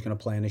winger who's going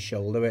to play on his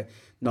shoulder,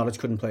 Norwich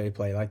couldn't play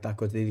like that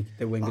good. The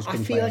wingers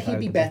couldn't play. I feel like he'd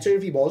be better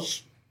if he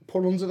was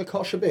put under the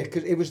cosh a bit,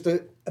 because it was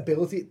the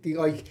ability,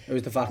 it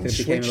was the fact that it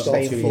became a little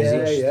too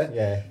easy.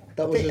 Yeah.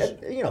 That was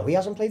he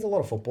hasn't played a lot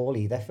of football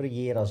either for a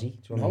year, has he?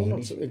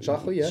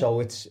 Exactly, yeah. So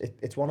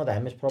it's one of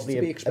them. It's probably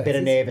a bit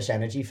of nervous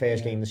energy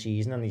first game of the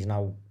season, and he's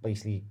now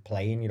basically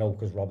playing,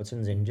 because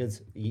Robertson's injured.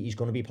 He's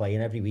going to be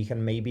playing every week,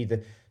 and maybe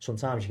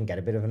sometimes you can get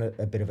a bit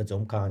of a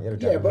dump, can't you?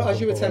 Yeah, but as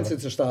you were tempted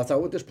to start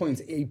out at this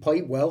point, he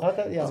played well,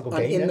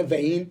 in the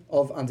vein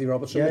of Andy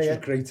Robertson, which was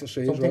great to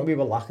see. I don't think we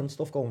were lacking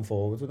stuff going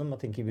forward with him. I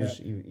think he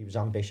was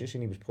ambitious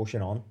and he was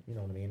pushing on. You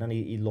know what I mean? And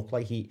he looked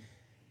like he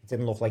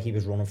didn't look like he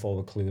was running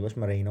forward clueless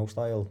Moreno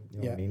style.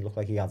 You know what I mean? Looked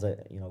like he had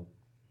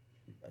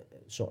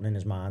something in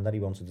his mind that he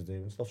wanted to do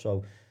and stuff.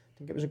 So I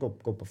think it was a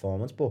good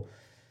performance. But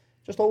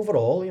just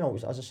overall,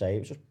 as I say, it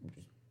was just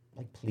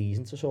like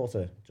pleasing to sort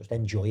of just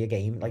enjoy a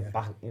game, like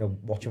back,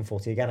 watching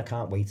footy again. I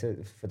can't wait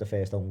for the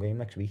first home game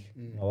next week.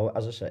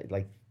 As I say,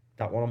 like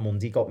that one on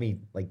Monday got me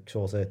like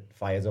sort of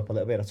fired up a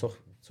little bit. I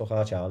took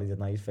our Charlie,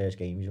 didn't I? His first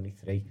game, he's only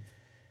 3.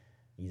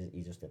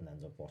 He just didn't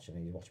end up watching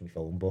it. He watched me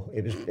film, but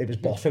it was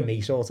boss for me,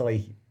 sort of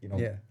like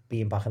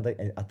being back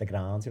at the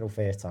ground,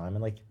 first time,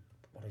 and like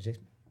what is it,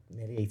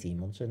 nearly 18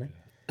 months, isn't it?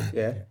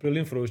 Yeah,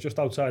 brilliant for us. Just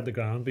outside the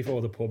ground,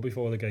 before the pub,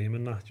 before the game,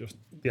 and that just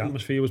the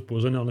atmosphere was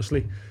buzzing.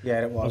 Honestly,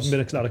 yeah, it was. I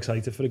haven't been that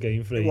excited for a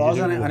game for ages. It was,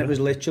 and it was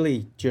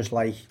literally just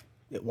like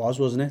it was,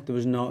 wasn't it? There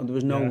was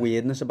no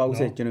weirdness about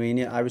it. Do you know what I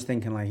mean? I was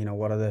thinking like,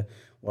 what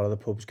are the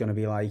pubs going to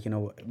be like?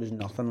 It was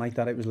nothing like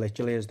that. It was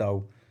literally as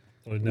though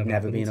we'd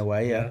never been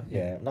away. Yeah.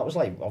 And that was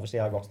like, obviously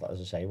I watched that, as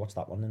I say, watched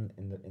that one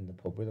in the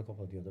pub with a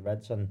couple of the other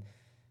Reds, and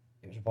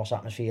it was a boss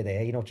atmosphere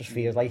there. It just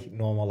feels like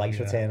normal life's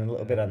returning a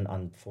little bit,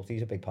 and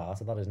footy's a big part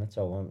of that, isn't it?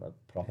 So I'm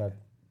proper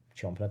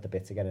chomping at the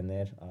bit to get in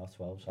there at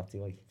 12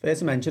 Saturday. Fair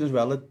to mention as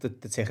well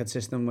that the ticket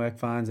system worked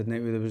fine, didn't it?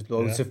 There was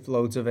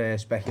loads of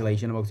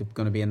speculation about it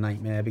going to be a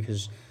nightmare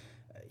because,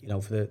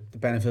 for the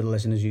benefit of the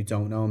listeners who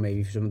don't know,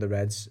 maybe for some of the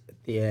Reds,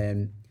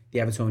 the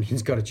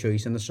Evertonians got a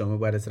choice in the summer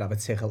whether to have a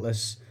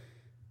ticketless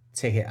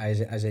ticket,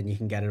 as in you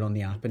can get it on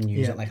the app and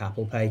use it like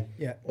Apple Pay,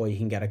 or you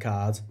can get a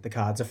card. The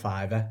card's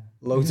 £5.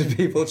 Loads of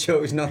people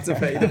chose not to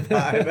pay the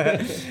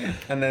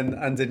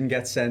 £5 and didn't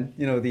get sent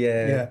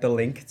the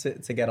link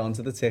to get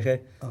onto the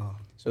ticket.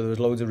 So there was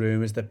loads of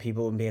rumours that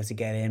people wouldn't be able to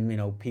get in,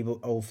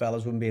 old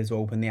fellas wouldn't be able to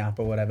open the app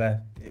or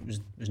whatever. It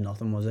was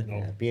nothing, was it? No.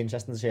 It'd be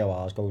interesting to see how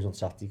ours goes on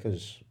Saturday,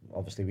 because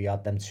obviously we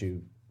had them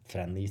 2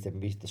 friendlies, didn't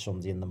we? The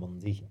Sunday and the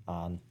Monday,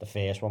 and the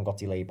first one got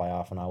delayed by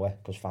half an hour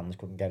because fans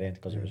couldn't get in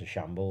because it was a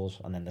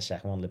shambles, and then the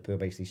second one, Liverpool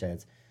basically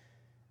said,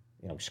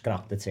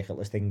 scrap the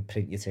ticketless thing,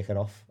 print your ticket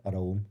off at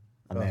home,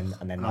 and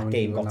then that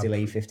game got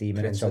delayed 15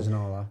 minutes.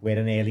 So we're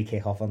an early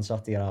kick-off on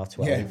Saturday at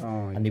 12,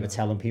 and they were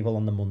telling people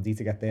on the Monday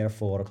to get there at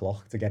 4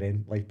 o'clock to get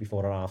in, like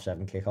before a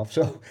 7:30 kick-off.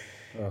 So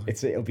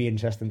it'll be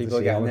interesting to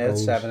see how it goes. People getting there at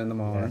 7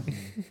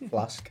 a.m.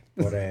 Flask.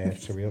 But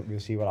so we'll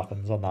see what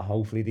happens on that.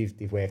 Hopefully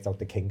they've worked out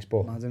the kinks.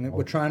 But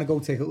we're trying to go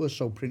ticketless,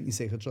 so print your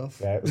tickets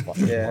off. Yeah, it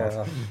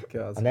was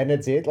God. And then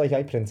it did, like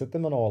I printed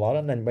them and all that,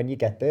 and then when you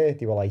get there,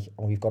 they were like,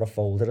 we've got to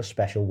fold it a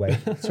special way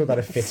so that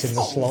it fits in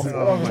the slot.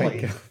 Oh my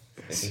God.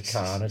 It's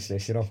carnage,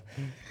 this,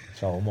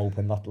 So I'm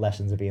hoping that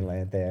lessons are being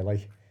learned there.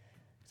 Like,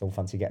 don't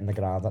fancy getting the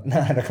ground at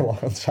 9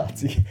 o'clock on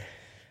Saturday.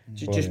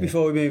 Just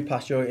before we move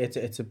past you,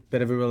 it's a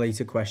bit of a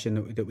related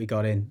question that we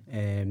got in.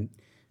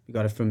 We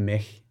got it from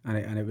Mick,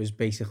 and it was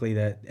basically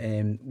that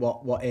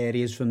what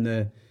areas from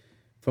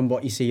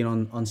what you're seeing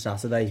on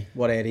Saturday,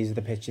 what areas of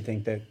the pitch you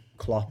think that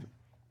Klopp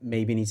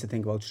maybe needs to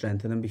think about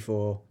strengthening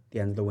before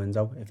the end of the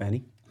window, if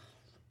any?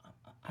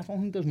 I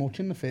don't think there's much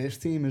in the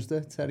first team, is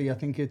there, Terry? I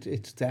think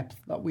it's depth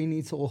that we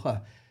need to look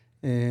at.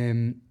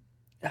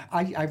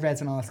 I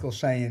read an article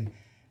saying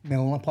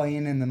Milner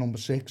playing in the number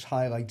 6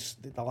 highlights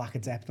the lack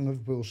of depth in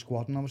Liverpool's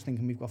squad, and I was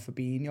thinking we've got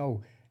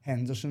Fabinho,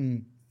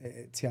 Henderson,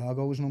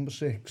 Thiago is number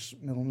 6,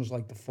 Milner's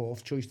like the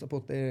 4th choice to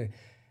put there.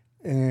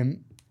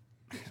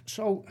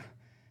 So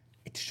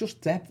it's just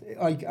depth,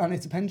 and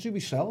it depends who we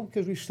sell,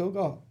 because we've still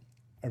got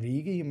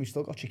Origi and we've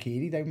still got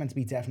Shaqiri. They're meant to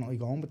be definitely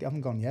gone, but they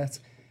haven't gone yet.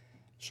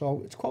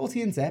 So it's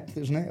quality and depth,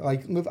 isn't it?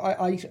 Like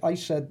I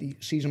said the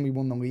season we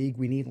won the league,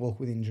 we need luck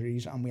with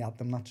injuries, and we had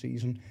them that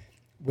season.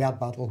 We had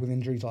bad luck with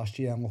injuries last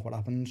year, and look what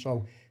happened.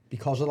 So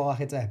because of the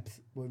lack of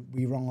depth,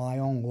 we rely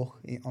on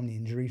luck on the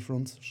injury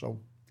front. So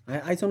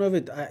I don't know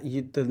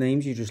if the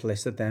names you just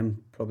listed,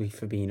 them probably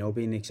Fabinho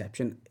being the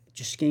exception, it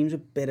just screams a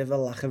bit of a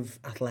lack of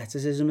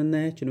athleticism in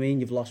there. Do you know what I mean?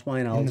 You've lost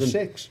Wijnaldum. In the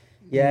 6.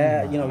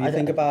 Yeah, you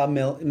think about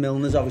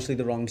Milner's obviously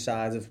the wrong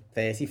side of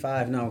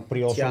 35 now. But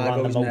he also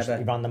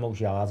ran the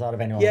most yards out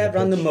of anyone. Yeah,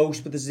 ran the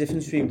most, but there's a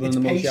difference between running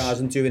the most yards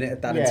and doing it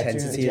at that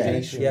intensity.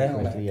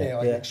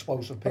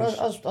 Explosive pace.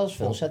 But as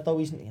Phil said, though,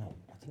 he's, I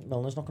think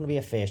Milner's not going to be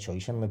a first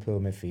choice in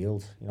Liverpool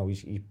midfield.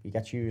 He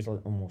gets used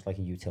almost like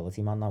a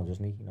utility man now,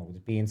 doesn't he?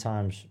 There's been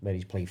times where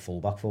he's played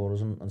fullback for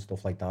us and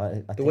stuff like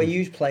that. Way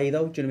you play,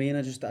 though, do you know what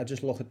I mean? I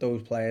just look at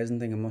those players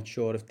and think I'm not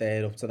sure if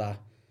they're up to that.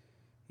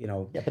 you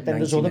know, yeah, but then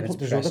there's 90 other minutes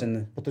there's pressing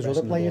other, but there's pressing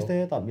other the players ball.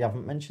 there that we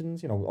haven't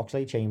mentioned. You know,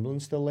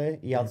 Oxlade-Chamberlain's still there.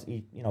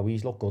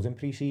 He's looked good in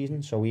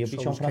pre-season, so he'll be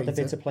So chomping at the Keita.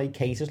 bit to play.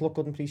 Keita's looked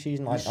good in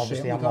pre-season. Like,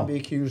 obviously, He I'm can't not. be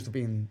accused of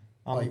being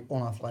like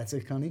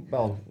unathletic, can he?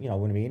 Well, you know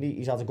what I mean.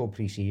 He's had a good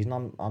pre-season.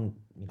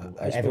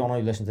 Everyone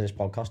who listens to this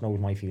podcast knows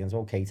my feelings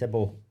about Keita,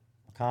 but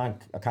I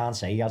can't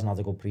say he hasn't had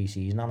a good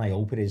pre-season, and I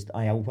hope it is.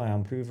 I hope I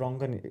am proved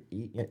wrong.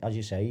 And as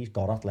you say, he's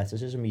got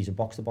athleticism. He's a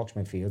box-to-box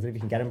midfielder. If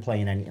you can get him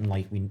playing anything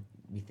like we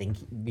think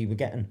we were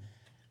getting,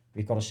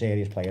 we've got a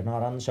serious player in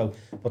our hands. So,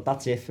 but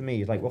that's it for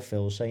me. Like what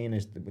Phil's saying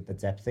is with the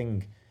depth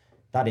thing,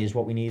 that is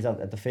what we need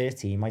at the first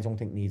team. I don't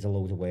think needs a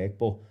load of work,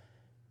 but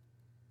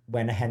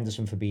when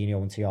Henderson,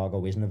 Fabinho and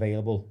Thiago isn't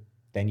available,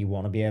 then you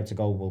want to be able to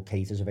go, well,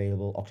 Keita's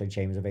available,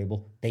 Oxlade-Chamberlain's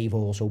available. They've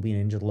also been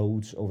injured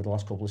loads over the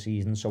last couple of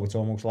seasons, so it's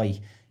almost like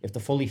if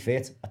they're fully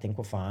fit, I think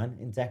we're fine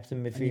in depth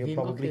in midfield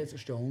probably.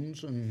 Curtis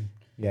Jones and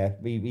yeah,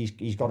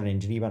 he's got an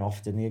injury, he went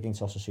off, didn't he,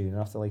 against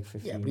Osasuna after like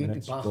 15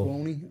 minutes. Back, but,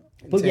 won't he?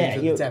 but yeah,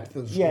 The depth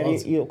of the yeah,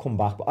 squad. he'll come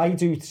back. But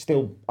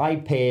I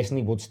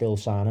personally would still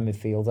sign a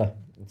midfielder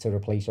to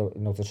replace,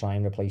 to try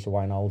and replace a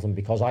Wijnaldum,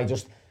 because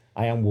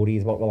I am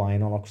worried about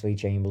relying on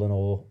Oxlade-Chamberlain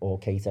or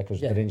Keita,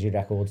 because their injury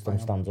records don't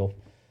stand up.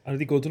 And are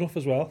they good enough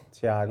as well?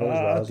 Thiago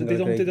as well.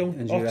 They don't.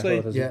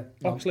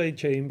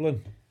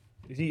 Oxlade-Chamberlain.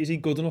 Is he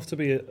good enough to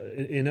be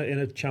in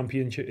a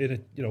championship,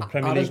 in a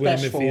Premier League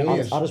winning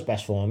midfield? At his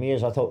best form, he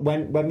is. I thought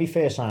when we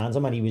first signed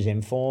him and he was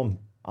in form,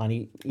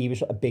 and he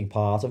was a big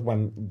part of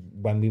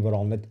when we were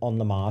on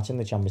the march in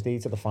the Champions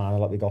League to the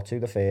final that we got to,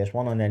 the first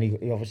one, and then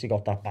he obviously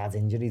got that bad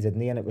injury,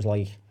 didn't he? And it was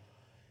like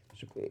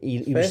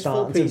he was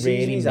starting to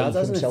really make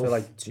himself for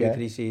like two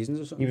pre-seasons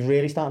or something. He was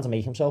really starting to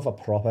make himself a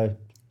proper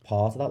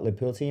part of that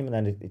Liverpool team, and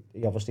then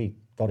he obviously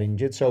got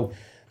injured. So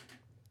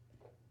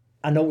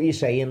I know what you're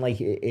saying. Like,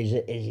 is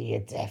he a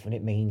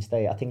definite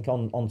mainstay? I think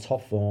on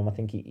top form, I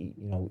think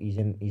he's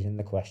in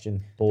the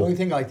question. But the only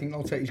thing I think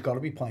he's got to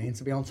be playing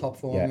to be on top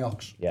form. Yeah,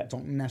 Ox. yeah.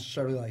 Don't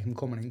necessarily like him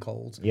coming in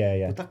cold.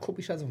 Yeah. But that could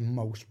be said of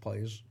most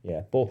players.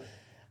 Yeah, but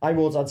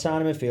I'd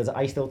sign him in midfield.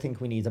 I still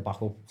think we need a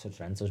backup to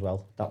Trent as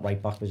well. That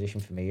right back position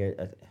for me,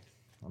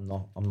 I'm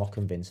not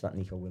convinced that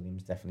Nico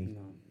Williams definitely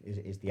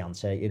is the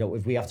answer. You know,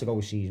 if we have to go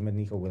a season with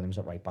Nico Williams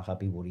at right back, I'd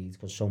be worried,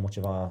 because so much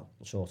of our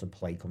sort of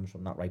play comes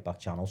from that right back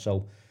channel.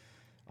 So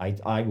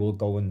I will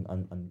go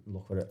and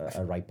look for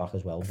a right back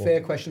as well. But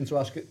Fair question to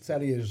ask,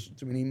 Terry, is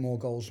do we need more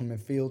goals from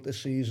midfield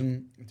this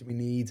season? Do we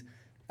need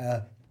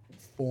a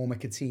former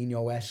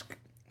Coutinho-esque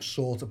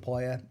sort of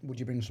player? Would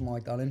you bring something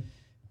like that in?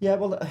 Yeah,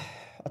 well,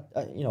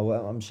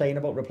 I'm saying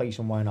about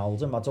replacing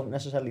Wijnaldum. I don't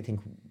necessarily think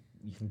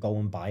you can go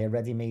and buy a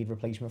ready-made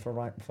replacement for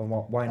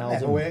Wijnaldum.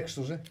 That never works,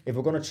 does it? If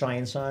we're going to try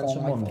and sign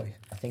someone, likely.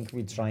 I think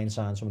we'd try and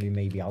sign somebody who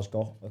maybe has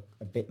got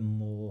a bit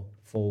more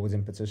forward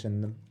impetus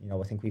in them. You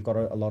know, I think we've got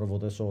a lot of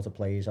other sort of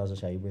players, as I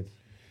say, with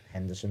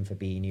Henderson,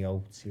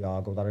 Fabinho,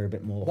 Thiago, that are a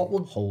bit more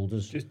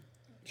holders. Do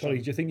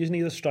you think you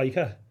need a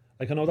striker?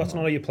 Like, I know that's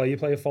not how you play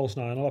a false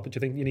nine a lot, but do you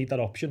think you need that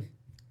option?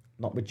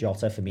 Not with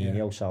Jota,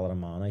 Firmino, Salah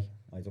and Mane.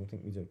 I don't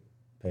think we do,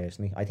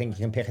 personally. I think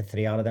you can pick a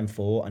 3 out of them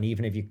 4, and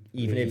even if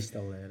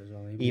still there as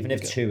well,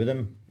 if 2 of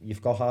them,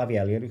 you've got Harvey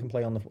Elliott who can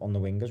play on the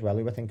wing as well,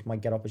 who I think might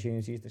get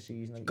opportunities this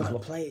season. Got to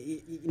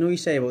play. You know, you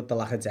say about the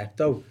lack of depth,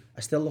 though. I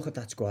still look at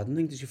that squad and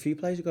think there's a few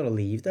players who've got to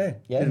leave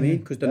there. Yeah, you know what I mean,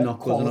 because they're not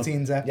good enough. Quality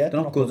and depth. Yeah,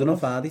 They're not good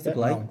enough, are they, to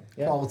play? No.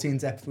 Yeah. Quality and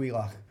depth we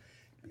lack.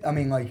 I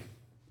mean, like,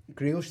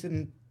 Grealish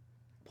didn't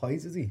play,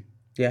 did he?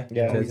 Yeah, He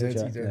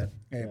did. Yeah.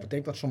 Yeah, but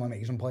they've got some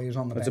amazing players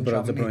on the bench. De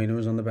haven't they? Bruyne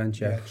was on the bench,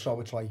 yeah. So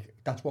it's like,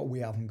 that's what we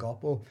haven't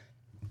got. But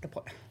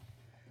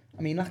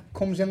I mean, that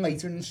comes in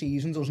later in the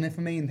season, doesn't it, for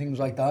me, and things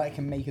like that. It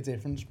can make a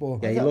difference.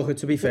 But Yeah,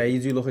 to be fair,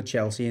 you do look at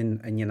Chelsea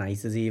and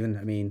United even.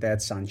 I mean, they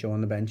had Sancho on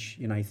the bench,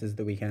 United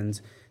the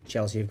weekend.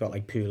 Chelsea have got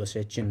like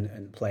Pulisic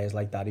and players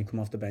like that who come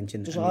off the bench.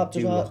 And Does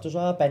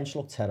our bench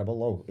look terrible,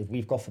 though? If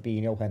we've got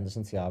Fabinho,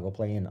 Henderson, Thiago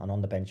playing, and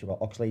on the bench you've got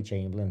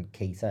Oxlade-Chamberlain,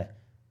 Keita,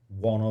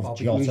 one of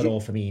Jota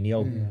or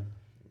Firmino,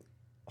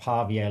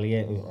 Harvey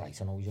Elliott,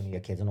 right, I know he's only a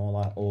kid and all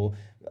that, or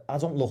I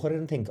don't look at it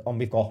and think,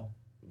 we've got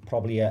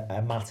probably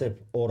a Matip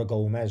or a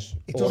Gomez.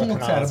 It doesn't look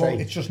terrible.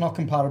 It's just not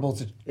comparable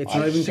to. It's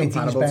not even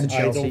comparable to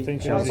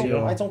Chelsea.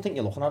 I don't think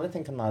you're looking at it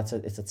thinking that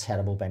it's a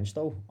terrible bench,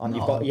 though. And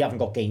you haven't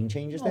got game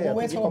changers there. I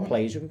think you've got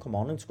players who can come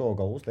on and score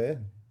goals there.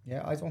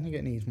 Yeah, I don't think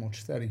it needs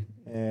much, Terry.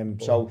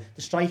 So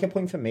the striker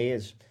point for me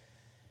is,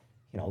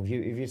 you know,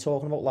 if you're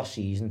talking about last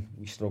season,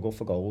 we struggled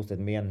for goals,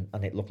 didn't we? And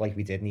it looked like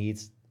we did need,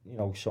 you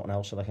know, something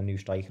else, like a new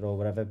striker or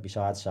whatever.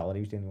 Besides Salah,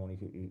 who's the only one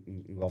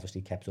who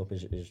obviously kept up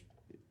his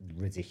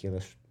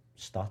ridiculous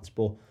stats.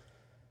 But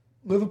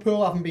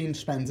Liverpool haven't been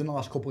spending the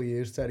last couple of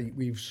years, Terry.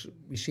 We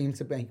seem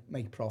to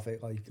make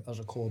profit, like, as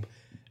a club,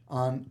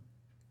 and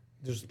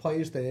there's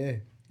players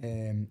there,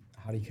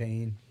 Harry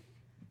Kane,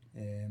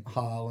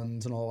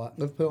 Haaland and all that.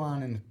 Liverpool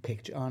aren't in the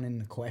picture, aren't in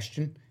the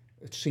question,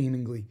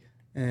 seemingly.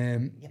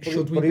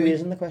 Should we? But who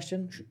is in the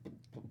question?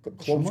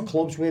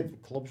 Clubs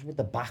with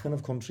the backing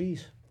of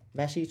countries.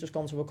 Messi's just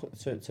gone to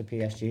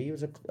PSG. It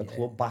was a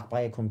club backed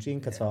by a country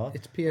in Qatar.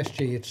 It's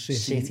PSG, it's City,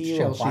 City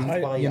Chelsea,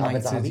 backed by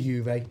United, Abu Dhabi.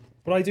 Juve.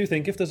 But I do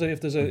think if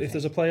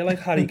there's a player like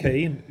Harry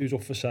Kane who's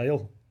up for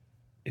sale,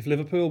 if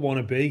Liverpool want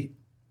to be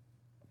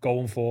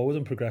going forward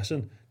and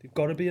progressing, they've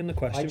got to be in the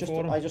question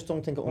for him. I just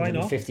don't think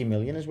 150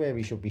 million is where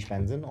we should be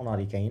spending on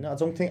Harry Kane. I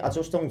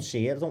just don't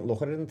see it. I don't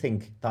look at it and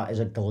think that is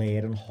a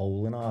glaring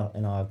hole in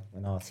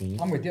our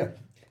team. I'm with you.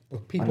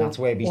 But people, and that's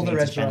where we need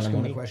to spend the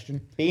money. Question.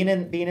 Being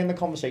in the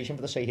conversation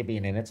for the sake of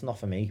being in it's not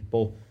for me.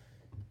 But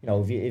you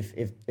know,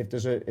 if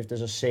there's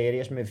a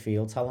serious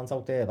midfield talent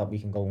out there that we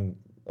can go and,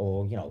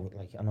 or you know,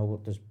 like I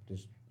know there's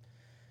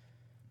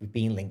we've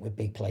been linked with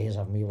big players,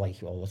 haven't we?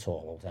 Like all the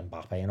talk about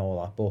Mbappe and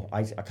all that.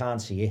 But I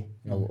can't see it,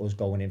 you know, us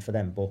going in for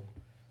them. But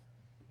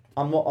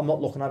I'm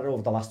not looking at it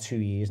over the last 2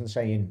 years and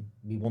saying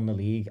we won the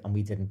league and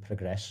we didn't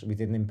progress, we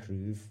didn't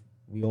improve.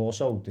 We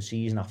also, the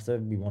season after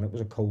we won, it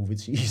was a COVID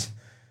season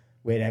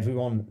where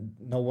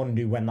no one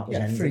knew when that was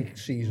ending. Freak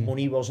season.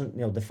 Money wasn't,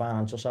 you know, the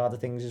financial side of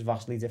things is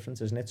vastly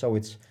different, isn't it? So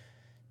it's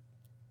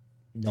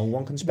no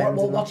one can spend.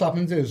 What's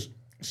happened is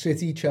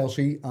City,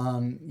 Chelsea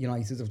and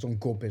United have done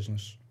good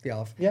business. They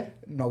have. Yeah.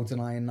 No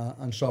denying that.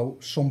 And so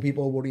some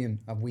people are worrying,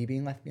 have we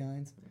been left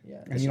behind?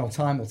 Yeah. And, you know,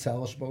 time will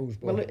tell, I suppose.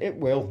 But... Well, it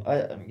will.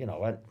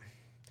 I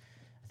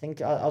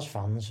think as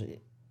fans,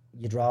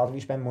 you'd rather we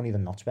spend money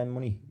than not spend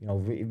money. You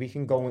know, if we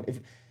can go, if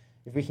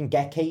we can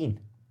get Kane,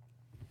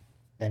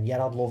 then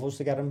yeah, I'd love us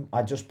to get him.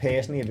 I just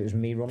personally, if it was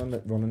me running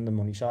the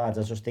money side,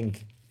 I just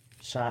think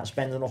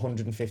spending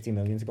 150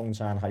 million to go and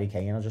sign Harry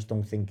Kane, I just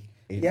don't think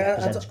it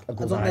represents a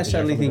good idea. I don't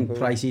necessarily think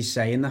Pricey's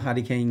saying that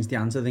Harry Kane's the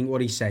answer. I think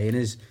what he's saying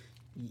is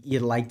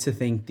you'd like to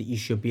think that you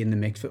should be in the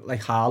mix.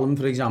 Like Haaland,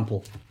 for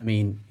example. I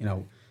mean, you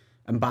know,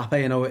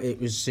 Mbappe, you know, it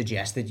was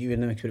suggested you were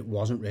in the mix, but it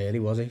wasn't really,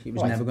 was it? It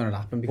was never going to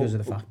happen because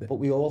of the fact that... But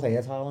we all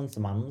heard Haaland's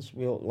demands,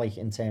 like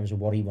in terms of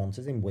what he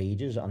wanted in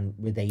wages and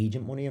with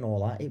agent money and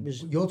all that. It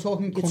was... You're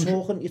talking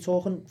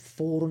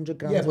 400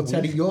 grand Yeah, but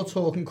Teddy, you're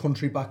talking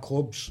country-back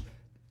clubs.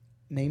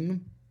 Name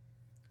them.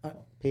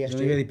 PSG.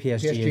 Really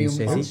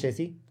PSG and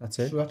City. That's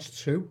it. So that's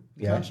two.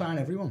 You can't sign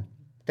everyone.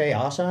 They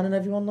are signing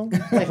everyone though.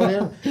 Like,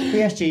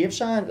 PSG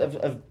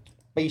have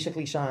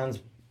basically signed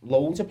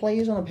loads of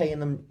players and are paying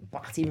them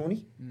batty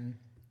money. You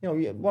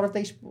know, what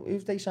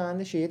if they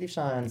signed this year? They've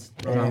signed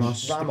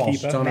Ramos,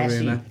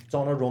 Messi,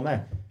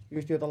 Donnarumma.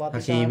 Who's the other lad?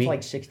 They signed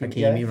like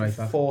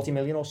 40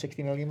 million or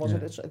 60 million, was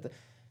it?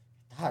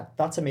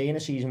 That to me in a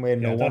season where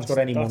no one's got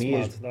any money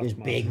is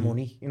big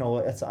money. You know,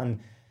 and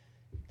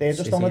they're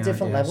just on a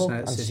different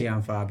level. City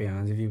aren't far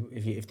behind.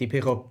 If they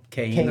pick up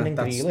Kane and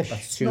Grealish,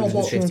 that's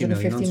 250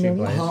 million on two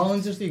players.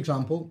 Haaland is the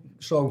example.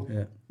 So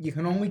you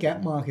can only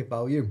get market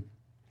value.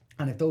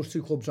 And if those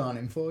two clubs aren't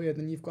in for you,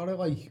 then you've got to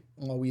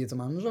lower your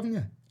demands, haven't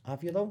you?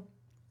 Have you though?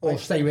 Or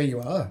stay where you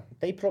are.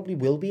 They probably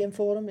will be in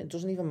for him. It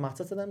doesn't even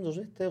matter to them, does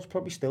it? They'll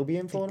probably still be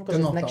in for him because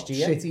it's next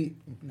year. City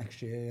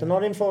next year. Yeah. They're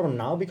not in for him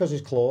now because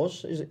his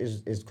clause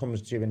is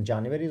comes due in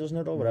January, doesn't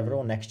it, or whatever,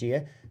 or next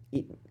year.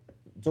 It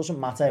doesn't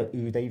matter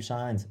who they've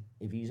signed.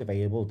 If he's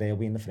available, they'll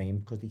be in the frame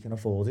because they can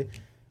afford it.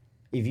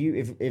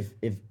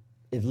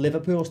 If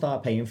Liverpool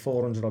start paying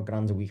 400 odd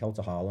grand a week out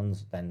to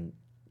Haaland, then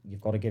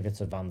you've got to give it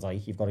to Van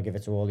Dijk. You've got to give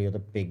it to all the other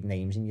big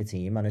names in your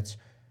team, and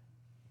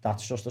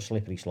that's just a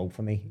slippery slope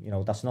for me. You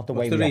know, that's not the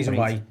way we operate. That's the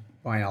reason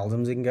why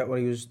Wijnaldum didn't get what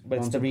he was. But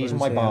it's the reason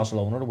why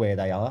Barcelona are where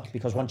they are,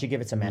 because once you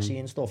give it to Messi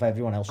and stuff,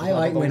 everyone else. I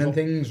like winning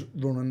things,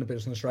 running the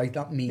business right.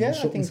 That means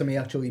something to me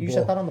actually. You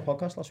said that on the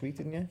podcast last week,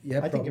 didn't you?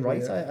 Yeah, I think you're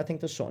right. Yeah. I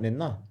think there's something in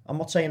that. I'm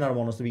not saying I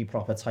want us to be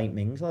proper tight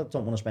mings. I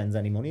don't want to spend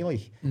any money,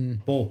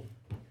 but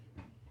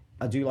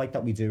I do like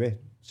that we do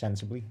it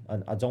sensibly.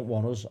 I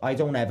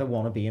don't ever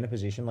want to be in a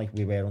position like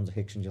we were under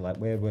Hicks and Gillette,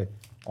 where we're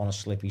on a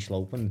slippery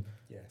slope and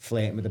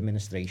flirting with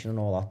administration and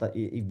all that.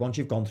 Once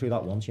you've gone through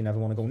that once, you never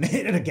want to go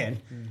near it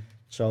again.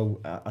 So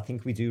I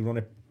think we do run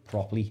it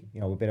properly.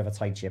 You know, a bit of a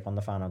tight ship on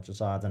the financial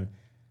side, and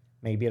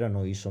maybe it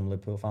annoys some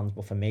Liverpool fans,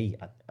 but for me,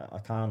 I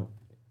can't.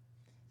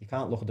 You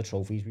can't look at the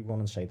trophies we won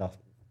and say that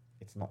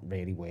it's not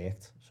really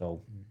worked.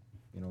 So,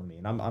 you know what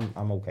I mean.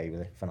 I'm okay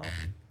with it for now.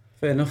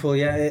 Fair enough. Well,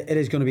 yeah, it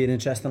is going to be an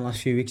interesting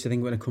last few weeks, I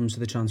think, when it comes to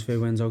the transfer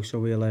window. So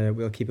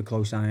we'll keep a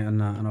close eye on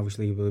that, and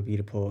obviously we'll be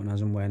reporting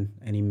as and when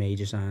any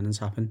major signings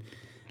happen.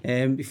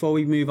 Before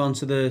we move on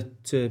to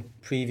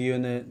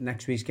previewing the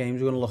next week's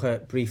games, we're going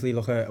to briefly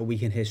look at a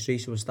week in history.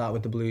 So we'll start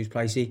with the Blues,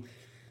 Pricey.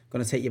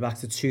 Going to take you back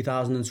to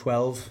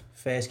 2012,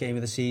 first game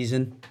of the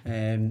season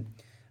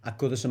at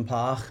Goodison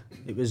Park.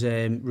 It was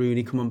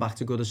Rooney coming back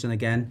to Goodison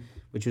again,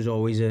 which was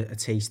always a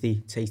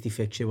tasty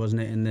fixture,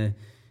 wasn't it,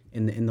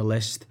 in the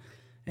list.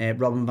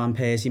 Robin van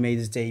Persie made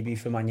his debut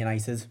for Man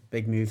United.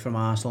 Big move from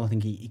Arsenal. I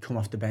think he come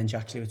off the bench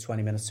actually with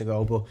 20 minutes to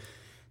go, but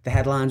the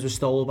headlines were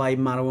stolen by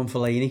Marouane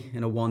Fellaini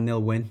in a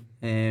 1-0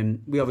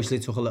 win. We obviously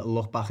took a little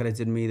look back at it,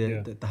 didn't we?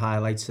 The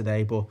highlights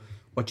today, but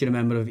what do you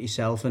remember of it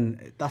yourself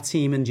and that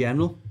team in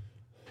general?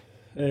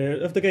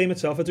 Of the game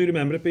itself, I do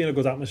remember it being a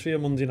good atmosphere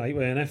Monday night,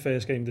 weren't it?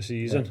 First game of the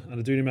season, and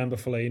I do remember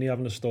Fellaini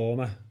having a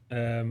stormer.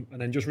 And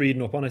then just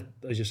reading up on it,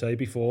 as you say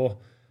before,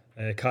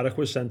 Carrick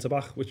was centre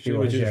back, which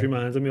just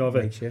reminded me of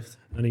it. Makeshift.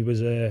 And he was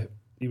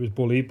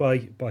bullied by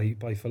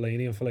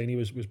Fellaini, and Fellaini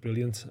was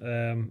brilliant.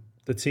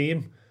 The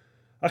team,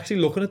 actually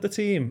looking at the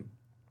team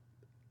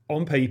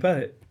on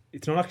paper,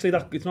 it's not actually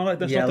that. It's not like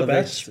that's not the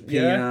best.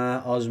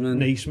 Pina, Osman,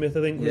 Naismith,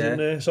 I think, was in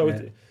there. So,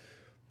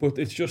 but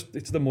it's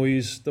the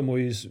Moyes.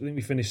 I think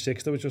we finished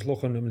 6th. I was just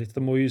looking. I mean, it's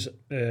the Moyes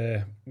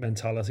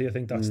mentality. I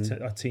think that's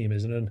that team,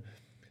 isn't it? And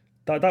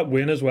that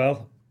win as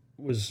well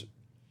was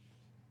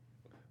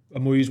a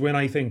Moyes win.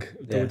 I think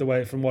the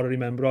way, from what I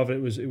remember of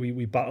it, was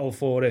we battled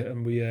for it,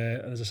 and we,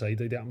 as I say,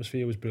 the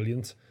atmosphere was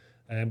brilliant.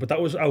 But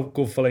that was how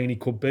good Fellaini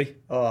could be.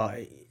 Oh,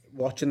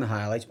 watching the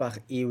highlights back,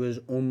 he was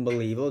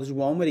unbelievable. There's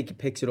one where he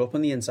picks it up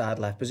in the inside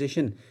left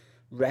position,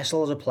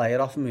 wrestles a player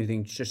off him who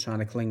thinks just trying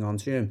to cling on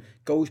to him,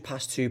 goes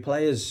past 2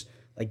 players,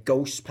 like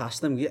ghosts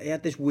past them. He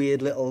had this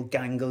weird little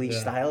gangly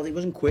style. He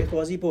wasn't quick,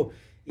 was he? But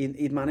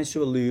he'd managed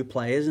to elude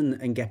players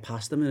and get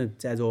past them in a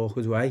dead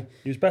awkward way.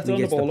 He was better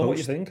on the ball than what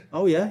you think.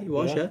 Oh yeah, he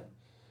was,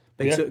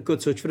 good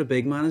touch for a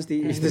big man, as they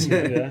used to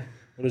say. Yeah.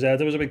 But his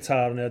header was a big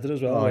tar on header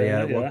as well. Oh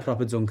yeah, what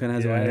proper dunking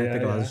header the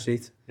Glasgow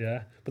Street.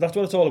 Yeah, but that's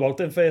what it's all about.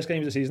 Then first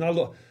games of the season. Now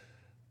look,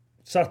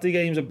 Saturday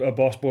games are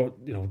boss, but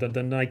you know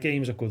the night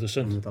games are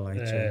Goodison. Under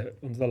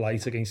the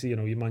lights against your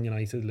Man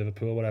United,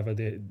 Liverpool, whatever.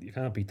 You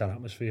can't beat that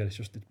atmosphere.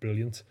 It's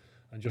brilliant.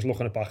 And just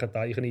looking back at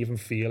that, you can even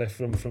feel it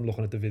from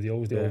looking at the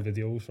videos, old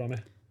videos from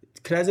it.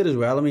 Credit as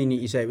well. I mean,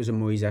 you say it was a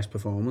Moyes-esque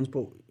performance,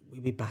 but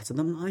we battered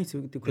them tonight.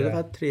 They could have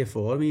had 3 or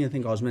 4. I mean, I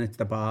think Osman hits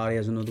the bar. He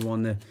has another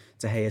one that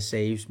De Gea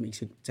saves.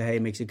 De Gea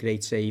makes a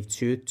great save.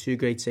 Two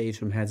great saves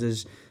from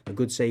headers. A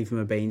good save from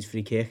a Baines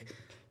free kick.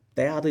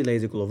 They hardly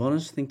laid a glove on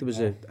us. I think there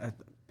was a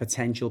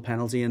potential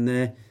penalty in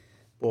there,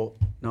 but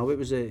no, it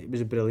was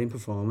a brilliant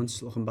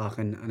performance. Looking back,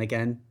 and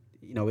again,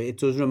 you know, it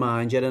does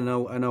remind you. I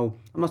know.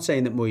 I'm not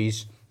saying that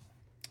Moyes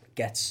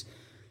gets,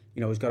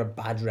 you know, he's got a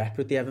bad rep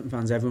with the Everton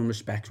fans. Everyone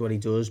respects what he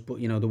does, but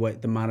you know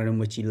the manner in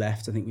which he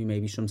left, I think we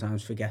maybe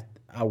sometimes forget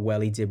how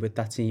well he did with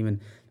that team and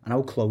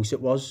how close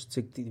it was.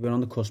 They were on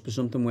the cusp of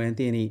something, weren't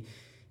they? And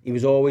he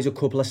was always a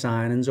couple of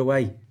signings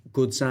away,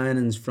 good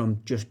signings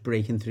from just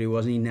breaking through,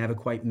 wasn't he? Never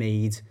quite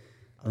made.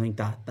 I think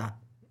that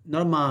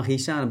not a marquee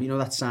signing, but you know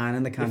that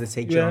signing that kind of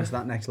takes you on to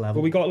that next level.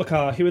 Well, we got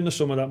Lukaku in the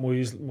summer that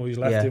Moyes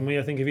left, didn't we?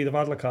 I think if he'd have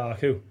had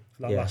Lukaku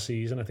for that last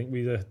season, I think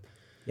we'd have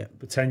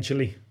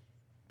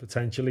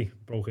potentially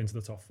broke into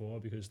the top 4,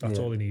 because that's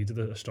all he needed,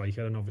 a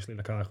striker, and obviously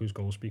Lukaku's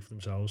goals speak for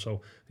themselves,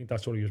 so I think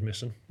that's what he was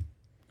missing.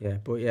 Yeah,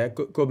 but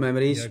good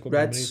memories. Good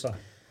Reds.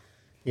 Memories,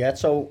 yeah,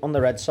 so on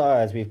the Red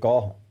side we've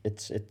got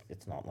it's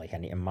not like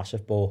anything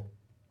massive, but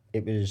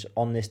it was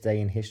on this day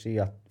in history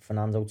that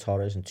Fernando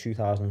Torres in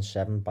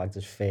 2007 bagged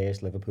his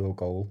first Liverpool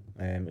goal.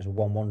 It was a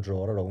 1-1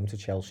 draw at home to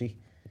Chelsea.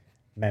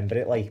 Remember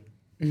it, like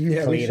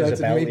clear as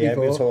a bell. Yeah,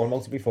 we were talking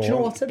about it before. Do you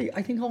know what, Teddy?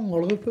 I think a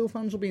lot of Liverpool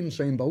fans will be in the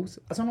same boat.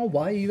 I don't know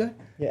why either.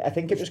 Yeah, I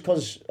think it was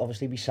because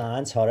obviously we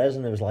signed Torres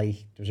and there was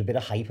a bit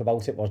of hype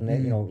about it, wasn't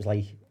it? You know, it was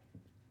like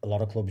a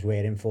lot of clubs were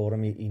in for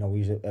him. You know,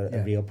 he was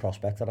a real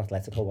prospect at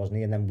Atletico, wasn't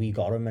he? And then we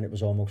got him, and it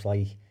was almost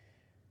like,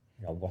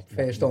 you know,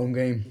 first home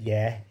game.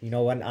 Yeah, you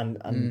know,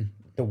 and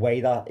the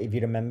way that, if you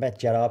remember,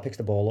 Gerrard picks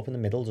the ball up in the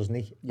middle, doesn't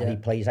he? Yeah. And he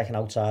plays like an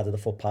outside of the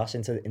foot pass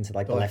into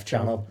like the left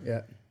channel.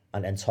 Yeah.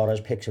 And then Torres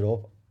picks it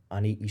up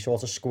and he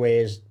sort of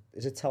squares,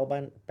 is it Tal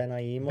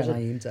Ben-Haim?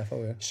 Ben-Haim,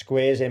 defo, yeah.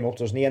 Squares him up,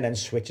 doesn't he? And then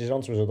switches it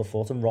onto his other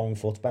foot, and wrong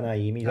foot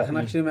Ben-Haim. I can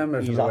actually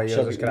remember from the way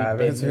you're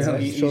describing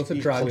it. He sort of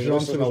drags it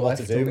onto his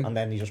left, and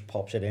then he just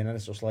pops it in, and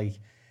it's just like,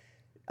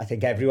 I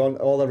think everyone,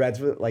 all the Reds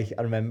were like,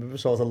 I remember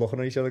sort of looking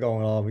at each other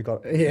going, oh, we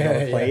got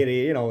a player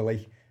here, you know,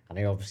 like. And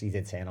he obviously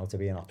did turn out to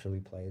be an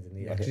absolute player, didn't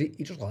he? Yeah, because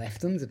he just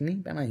left him, didn't he?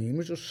 Ben-Haim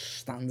was just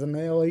standing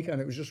there, like,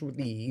 and it was just with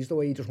the ease, the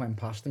way he just went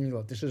past him. You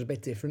thought, this is a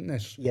bit different,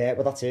 this. Yeah,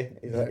 but that's it.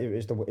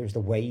 It was the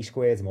way he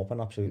squared him up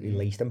and absolutely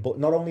laced him. But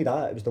not only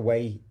that, it was the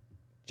way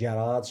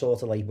Gerrard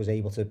sort of like was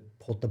able to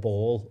put the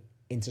ball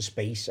into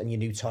space, and you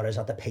knew Torres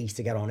had the pace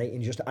to get on it,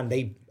 and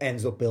they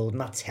ended up building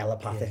that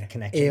telepathic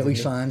connection. Early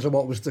signs of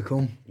what was to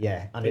come.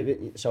 Yeah,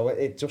 and so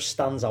it just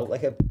stands out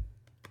like a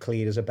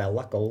clear as a bell,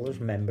 that goal. Just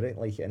remember it,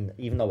 like, and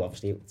even though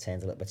obviously it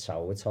turned a little bit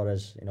sour with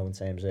Torres, you know, in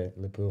terms of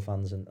Liverpool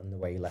fans and the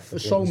way he left.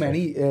 There's so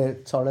many.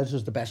 Torres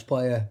is the best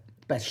player,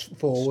 best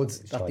forward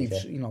that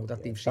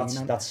they've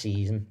seen that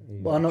season.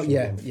 Well, not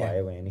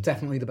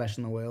definitely the best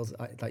in the world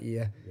that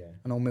year. Yeah.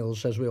 I know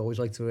Mills says we always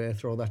like to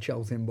throw that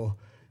shout in, but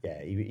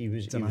yeah, he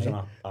was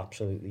an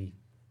absolutely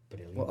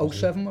brilliant. Well,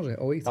 07 was it?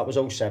 08? That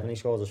was 07. He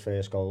scored his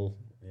first goal.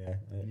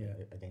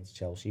 Against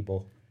Chelsea,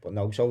 but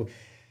no, so.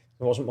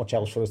 There wasn't much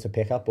else for us to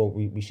pick up, but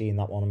we seen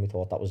that one and we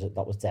thought that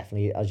was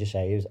definitely, as you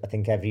say, I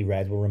think every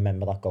Red will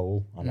remember that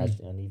goal, and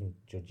even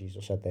Judges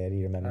just said there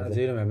he remembered it. I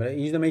do remember it.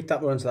 He used to make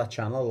that run to that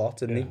channel a lot,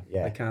 didn't he?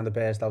 Yeah. Like kind of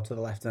burst out to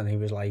the left, and he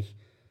was like,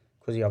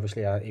 because he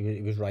obviously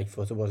he was right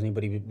footed, wasn't he?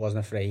 But he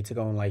wasn't afraid to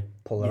go and like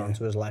pull it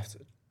onto his left.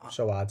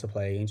 So hard to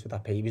play against with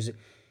that pace.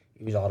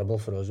 He was horrible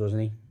for us,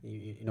 wasn't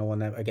he? You know, when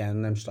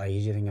them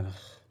strikes, you're thinking,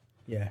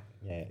 yeah.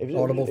 It was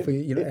horrible for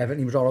Everton.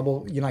 He was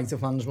horrible. United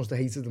fans must have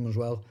hated him as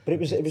well. But it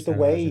was the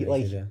way,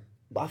 like,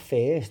 at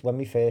first, when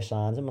we first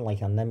signed him,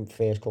 and then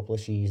first couple of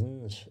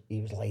seasons,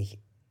 he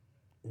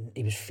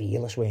was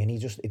fearless, when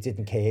it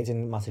didn't care, it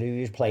didn't matter who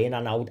he was playing,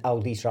 and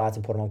how he tried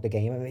to put him out the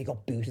game. I mean, he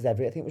got booted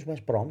every, I think it was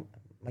West Brom,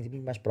 might have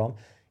been West Brom.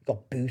 He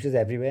got booted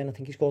everywhere, and I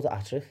think he scored a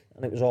hat-trick.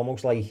 And it was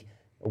almost like,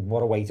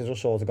 what a way to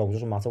just sort of go,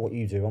 doesn't matter what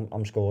you do,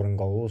 I'm scoring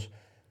goals.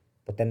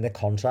 But then the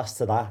contrast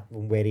to that,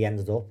 where he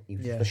ended up, he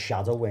was just a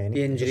shadow, weren't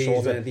he?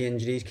 The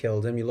injuries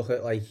killed him. You look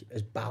at like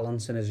his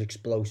balance and his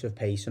explosive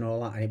pace and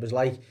all that, and it was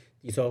like,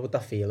 you talk about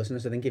that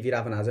fearlessness. I think if you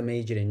haven't had a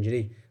major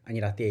injury and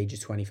you're at the age of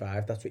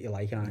 25, that's what you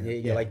like, aren't you?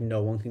 You're like,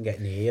 no one can get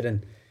near,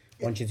 and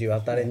once you do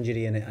have that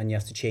injury and you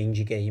have to change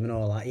your game and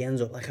all that, he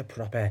ends up like a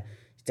proper,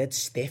 he's dead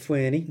stiff,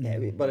 weren't he?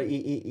 Yeah, but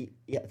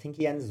I think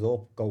he ended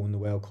up going the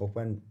World Cup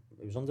when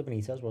it was under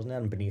Benitez, wasn't it?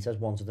 And Benitez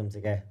wanted him to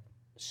get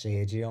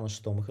surgery on his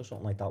stomach or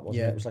something like that,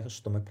 wasn't it? It was like a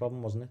stomach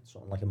problem, wasn't it?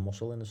 Something like a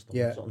muscle in his stomach.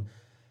 Yeah. Something.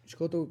 He's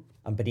got to.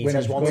 And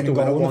Benitez wanted to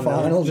win go the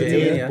finals.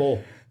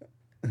 but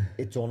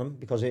it done him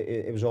because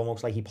it was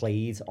almost like he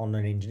played on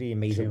an injury and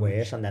made it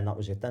worse, and then that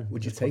was it. Then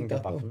would you take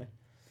that back from it?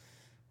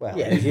 Well,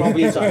 yeah, he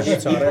probably does. He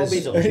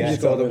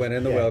scored the win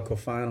in the World Cup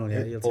final.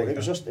 Yeah, but it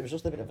was just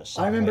a bit of a.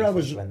 I remember I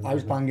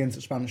was banging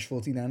into Spanish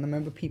footy then. I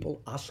remember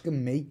people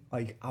asking me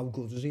like, how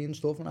good is he and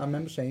stuff, and I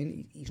remember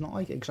saying he's not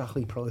like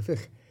exactly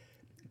prolific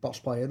boss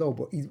player though,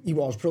 but he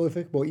was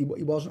prolific, but he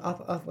wasn't.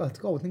 I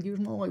think he was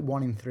more like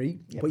 1 in 3,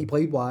 but he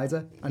played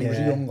wider and he was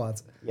a young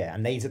lad. Yeah,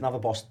 and they didn't have a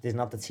boss, didn't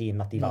have the team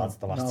that they've had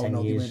the last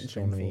 10 years.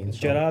 You know what I mean?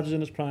 Gerrard was in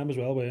his prime as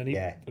well, weren't he?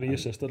 Yeah. But he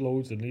assisted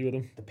loads, didn't he, with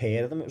him? The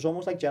pair of them, it was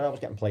almost like Gerrard was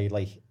getting played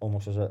like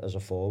almost as a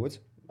forward.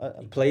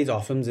 He played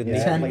off him, didn't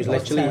he?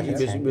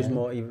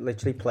 He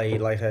literally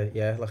played like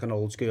an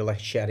old school,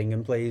 like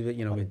Sheringham played, but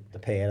you know. The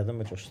pair of them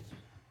were just.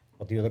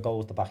 But the other goal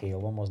was the back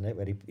heel one, wasn't it?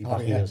 Where he back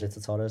heels it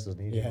to Torres,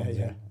 doesn't he?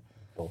 Yeah.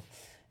 But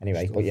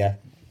anyway, but yeah,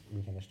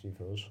 weekend history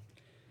for us.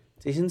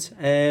 Decent.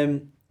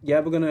 Yeah,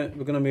 we're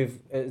gonna move.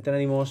 Is there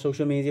any more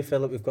social media,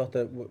 Philip? We've got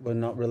that we're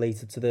not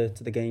related to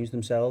the games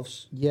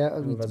themselves. Yeah,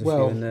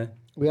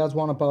 we had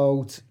one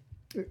about.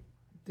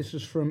 This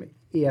is from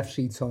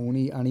EFC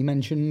Tony, and he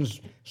mentions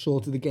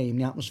sort of the game.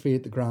 The atmosphere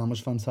at the ground was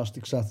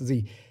fantastic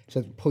Saturday. He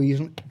said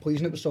Poison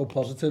it was so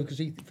positive because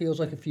he feels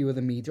like a few of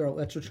the media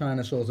outlets were trying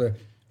to sort of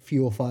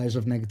fuel fires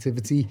of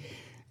negativity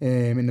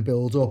in the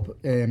build-up.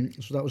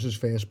 So that was his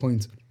first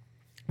point.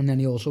 And then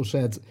he also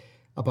said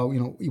about,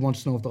 he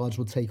wants to know if the lads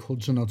would take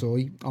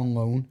Hudson-Odoi on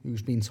loan,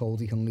 who's been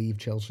told he can leave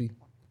Chelsea.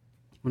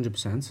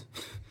 100%.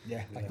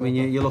 Yeah. I mean,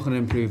 you're looking at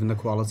improving the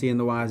quality in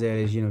the wide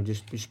areas.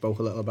 Just we spoke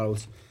a little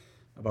about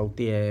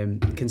the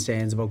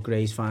concerns about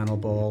Gray's final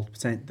ball,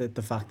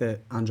 the fact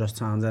that Andros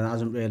Townsend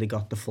hasn't really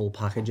got the full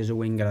package as a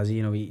winger, has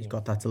he? He's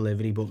got that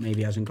delivery, but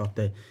maybe hasn't got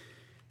the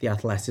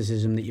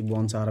athleticism that you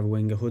want out of a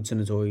winger.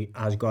 Hudson-Odoi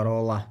has got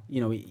all that.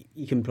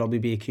 He can probably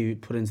be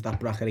put into that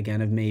bracket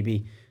again of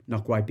maybe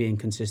not quite being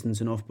consistent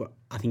enough, but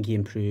I think he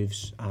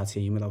improves our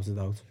team without a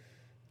doubt.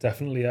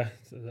 Definitely, yeah.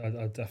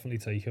 I'd definitely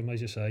take him,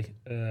 as you say.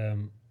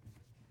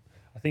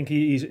 I think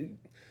he's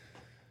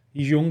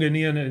young, isn't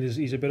he? And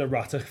he's a bit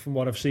erratic from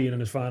what I've seen, and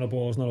his final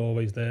ball's not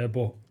always there,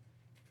 but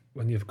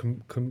when you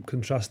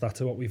contrast that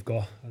to what we've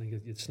got, I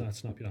think you'd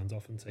snap your hand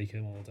off and take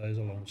him all day as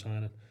a loan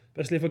signing.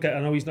 Especially if I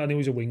know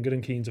he's a winger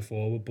and Keane's a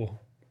forward, but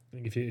I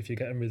think if you're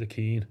getting rid of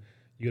Keane,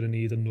 you're going to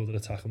need another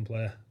attacking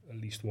player, at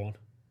least one.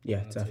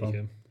 Yeah,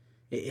 definitely.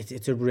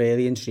 It's a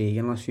really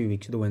intriguing last few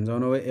weeks of the window. I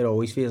know it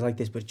always feels like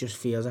this, but it just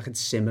feels like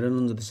it's simmering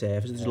under the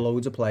surface. There's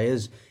loads of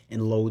players in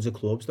loads of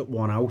clubs that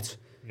want out.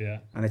 Yeah.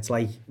 And it's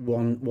like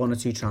one or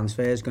two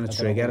transfers going to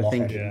trigger. I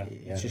think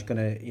it's just going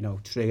to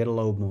trigger a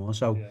load more.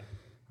 So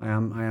I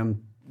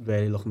am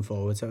really looking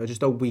forward to it. I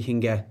just hope we can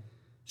get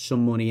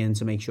some money in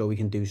to make sure we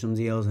can do some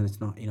deals, and it's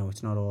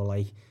not all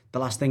like the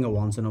last thing I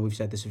want. I know we've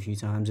said this a few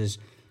times, is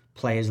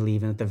players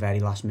leaving at the very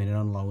last minute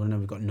on loan and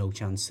we've got no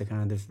chance to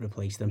kind of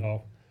replace them.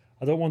 No.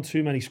 I don't want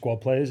too many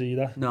squad players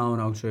either.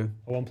 No, true.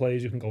 I want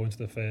players who can go into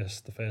the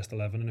first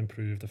 11 and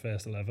improve the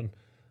first 11.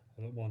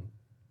 I don't want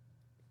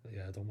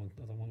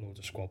loads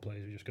of squad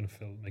players who are just going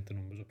to make the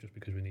numbers up just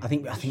because we need. I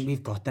think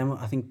we've got them.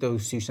 I think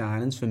those two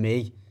signings for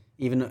me,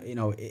 even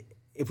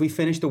if we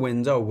finish the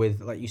window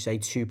with, like you say,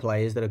 2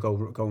 players that are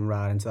going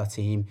right into that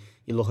team,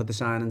 you look at the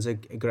signings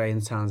of Gray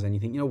and Townsend, you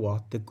think, you know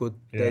what, they're good,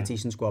 they're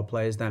decent squad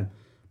players then.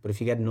 But if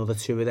you get another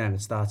 2 of them,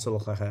 it starts to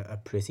look like a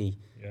pretty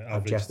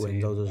abject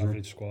window, doesn't it?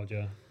 Average squad,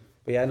 yeah.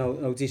 But yeah,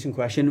 no decent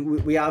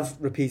question. We have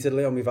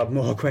repeatedly, and we've had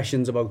more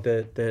questions about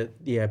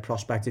the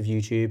prospect of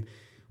YouTube.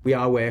 We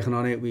are working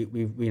on it.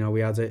 We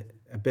had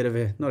a bit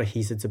of not a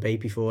heated debate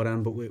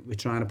beforehand, but we're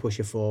trying to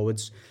push it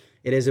forwards.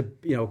 It is a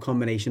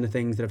combination of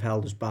things that have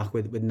held us back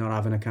with not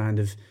having a kind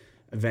of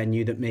a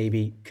venue that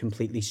maybe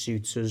completely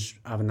suits us,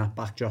 having that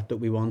backdrop that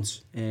we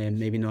want, and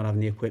maybe not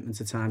having the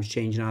equipment at times,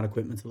 changing our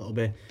equipment a little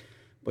bit.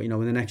 But in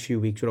the next few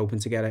weeks we're hoping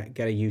to get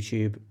a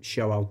YouTube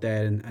show out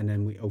there, and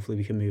then hopefully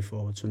we can move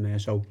forward from there.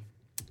 So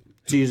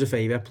do us a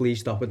favour, please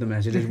stop with the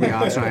messages. We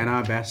are trying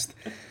our best,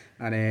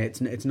 and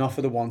it's not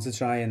for the one to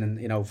try.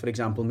 And for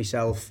example,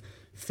 myself,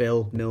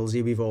 Phil,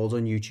 Millsy, we've all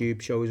done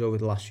YouTube shows over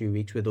the last few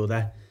weeks with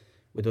other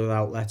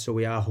outlets, so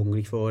we are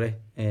hungry for it.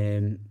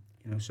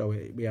 So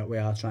we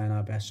are trying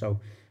our best.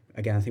 So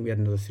again, I think we had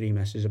another 3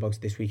 messages about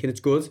it this week, and it's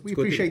good. We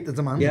appreciate the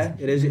demand. Yeah,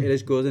 it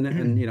is good, isn't it?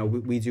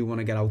 And we do want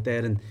to get out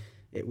there and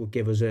it will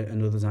give us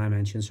another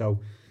dimension. So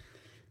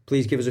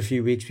please give us a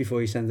few weeks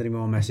before you send any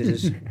more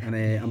messages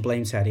and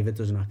blame Terry if it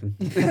doesn't happen.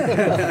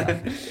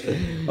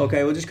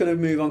 Okay, we're just going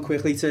to move on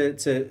quickly to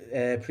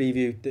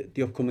preview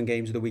the upcoming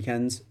games of the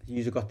weekend.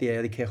 You've got the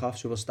early kick-off,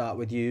 so we'll start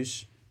with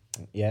yous.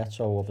 Yeah,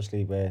 so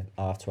obviously we're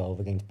 12:30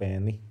 against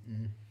Burnley.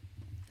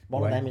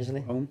 One of them, isn't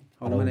it? Home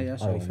minute, yeah.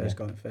 Sorry, first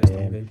home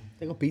game.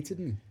 They got beat,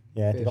 didn't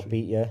Yeah, they got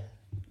beat, yeah.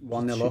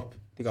 1-0 up.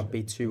 They got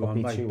beat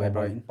 2-1 by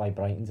Brighton. By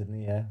Brighton, didn't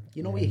they? Yeah.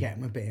 You know what you're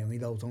getting with Burnley,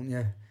 though, don't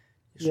you?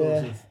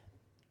 Yeah.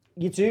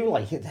 You do,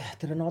 like,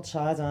 they're an odd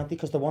side, aren't they?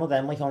 Because they're one of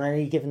them, like, on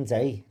any given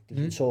day, they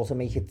can sort of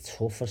make it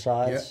tough for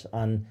sides.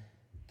 Yeah. And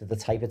they're the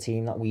type of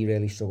team that we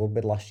really struggled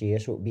with last year.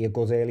 So it would be a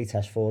good early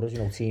test for us. You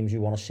know, teams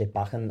who want to sit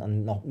back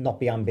and not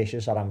be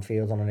ambitious at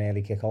Anfield on an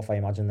early kick-off. I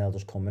imagine they'll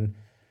just come in.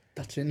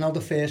 That's it. Now,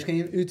 the first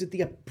game, who did they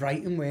get?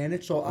 Brighton, weren't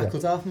it? So I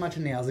could half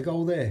imagine they had a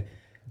go there.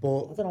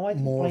 But I don't know,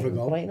 more of a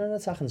go. Brighton are an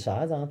attacking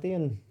side, aren't they?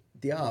 And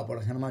they are, but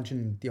I can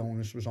imagine the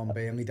onus was on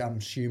Burnley. I'm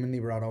assuming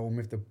they were at home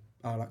if they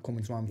are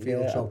coming to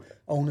Anfield. Yeah. So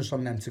onus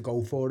on them to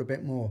go for it a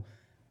bit more.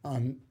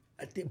 But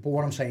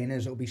what I'm saying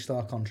is it'll be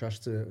stark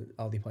contrast to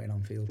how they play in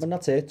Anfield. And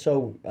that's it.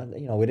 So,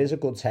 you know, it is a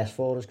good test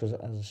for us because,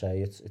 as I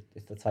say, it's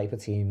the type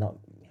of team that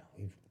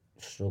we've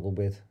struggled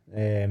with.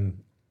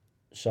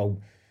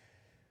 So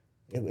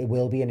it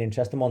will be an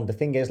interesting one. The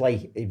thing is,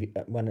 like,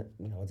 when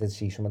I did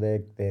see some of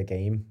their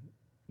game,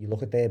 you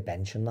look at their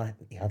bench and that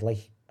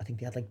I think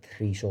they had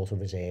 3 sort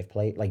of reserve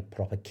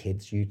proper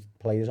kids, youth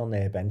players on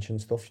their bench and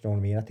stuff. You know what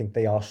I mean? I think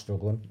they are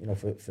struggling, you know,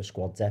 for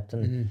squad depth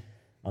and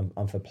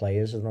for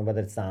players. I don't know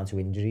whether it's down to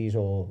injuries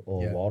or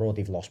what, or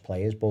they've lost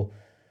players, but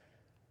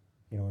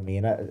you know what I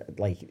mean?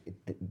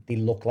 They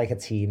look like a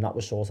team that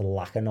was sort of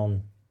lacking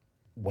on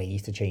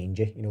ways to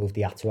change it. You know, if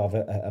they had to have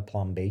a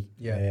plan B.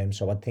 Yeah.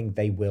 So I think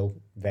they will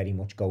very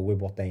much go with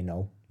what they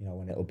know. You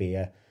know, and it'll be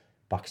a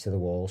backs to the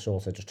wall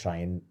sort of just try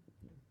and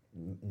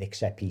nick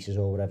set pieces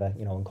or whatever,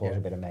 you know, and cause a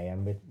bit of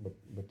mayhem with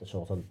the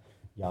sort of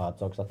yard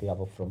dogs that they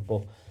have up front.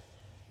 But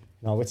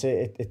no, it's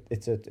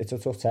a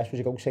tough test. Would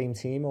you go same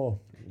team or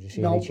would you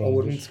see any changes? No, I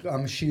wouldn't.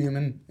 I'm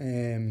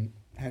assuming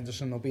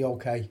Henderson will be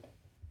okay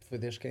for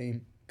this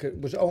game.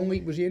 Was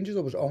he injured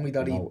or was it only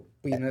that he'd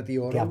been at the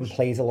Euros? He hasn't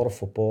played a lot of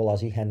football,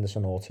 has he,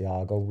 Henderson or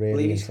Thiago, really? I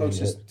believe he's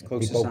closest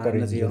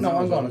sign as he is. No,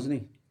 hang on, isn't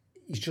he?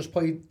 He's just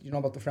played, you know,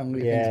 about the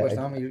friendly against West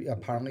Ham.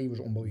 Apparently he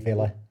was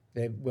unbelievable.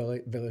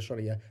 Villa,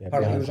 sorry, yeah.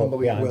 Apparently he was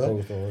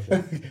unbelievable.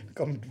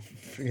 Gone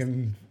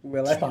freaking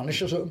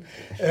Spanish or something.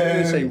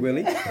 Say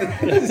Willie.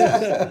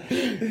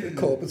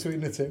 Caught between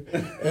the two.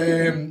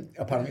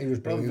 Apparently he was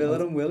brilliant. Villa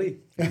and Willie.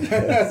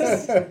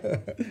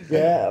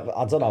 Yeah,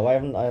 I don't know. I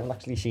haven't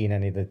actually seen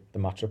any of the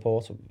match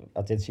reports.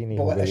 I did see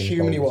Neil. But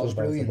assuming he was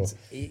brilliant,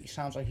 he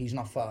sounds like he's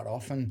not far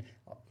off. And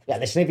yeah,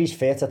 listen, if he's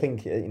fit, I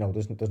think, you know,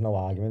 there's no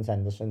argument.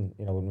 Henderson,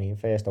 you know what I mean,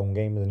 first home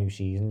game of the new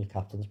season, your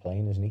captain's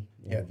playing, isn't he?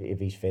 You know,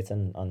 if he's fit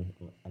and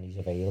he's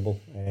available.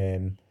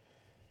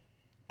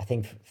 I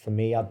think for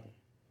me,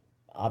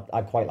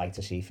 I'd quite like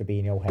to see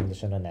Fabinho,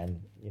 Henderson, and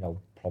then, you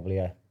know, probably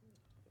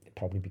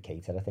be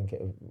Keita, I think,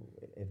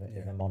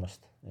 if I'm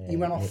honest. He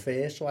went off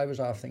first, so I was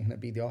half thinking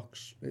it'd be the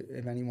Ox,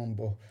 if anyone,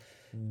 but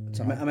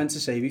I meant to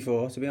say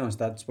before, to be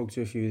honest, I spoke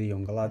to a few of the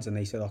younger lads and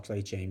they said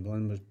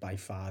Oxlade-Chamberlain was by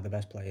far the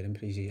best player in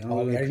pre-season.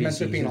 Oh yeah, he meant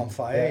to have been on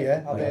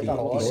fire,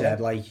 He said,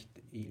 like,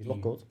 he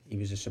looked good. He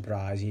was a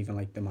surprise, even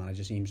like the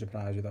manager seemed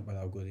surprised with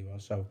how good he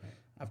was. So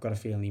I've got a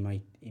feeling he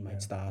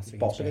might start.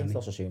 Boss against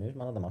Osasuna,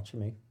 man of the match for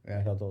me.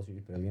 I thought he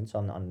was brilliant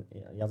and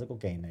he had a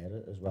good game there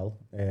as well.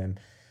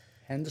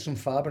 Henderson,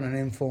 Fab and an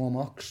inform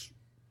Ox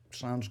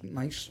sounds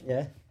nice.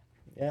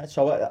 Yeah,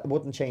 so I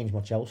wouldn't change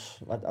much else.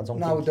 I don't.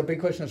 Now the big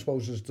question, I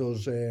suppose, is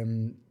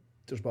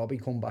does Bobby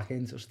come back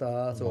in to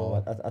start,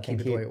 or I keep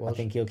it the way it was? I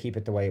think he'll keep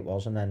it the way it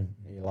was, and then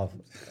he'll have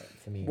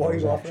for me. What are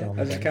you offering?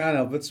 I just can't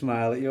help but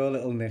smile at your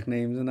little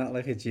nicknames and that,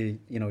 like it's your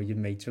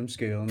mates from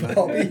school and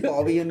that.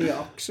 Bobby and the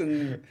Ox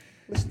and.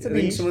 Listen to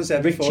me. Someone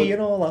said Richie before,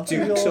 and all that.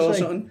 Dukes or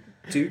something.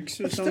 Dukes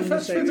or something.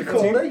 That's the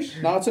Corey.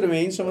 No, to the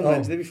mean. Someone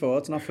mentioned it before.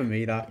 It's not for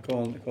me that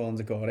calling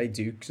the Corey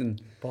Dukes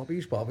and.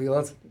 Bobby's Bobby,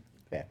 lad.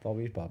 Yeah,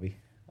 Bobby's Bobby.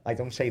 I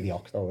don't say the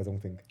Ox though. I don't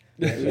think.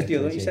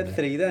 He said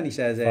 3 then. He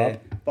says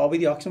Bobby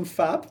the Ox and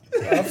Fab.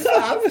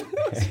 Fab.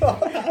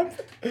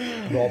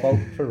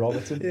 Robbo for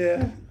Robertson.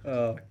 Yeah.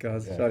 Oh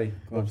God. Yeah. Sorry.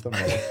 Go on.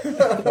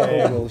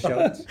 Will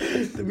shots.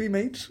 The wee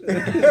mates.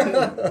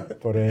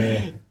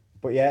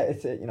 But yeah,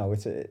 it's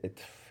an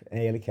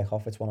early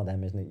kick-off. It's one of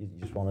them, isn't it? You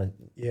just want to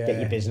get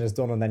your business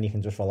done and then you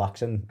can just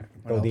relax and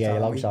go the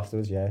ale-house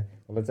afterwards, yeah.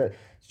 Well,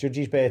 it's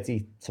Judge's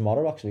birthday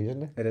tomorrow, actually,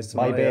 isn't it? It is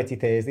tomorrow, my birthday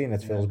Thursday and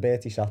it's Phil's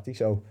birthday Saturday,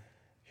 so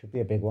should be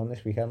a big one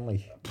this weekend,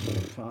 like.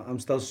 I'm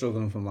still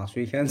struggling from last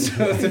weekend, so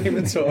don't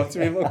even talk to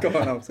me about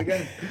going out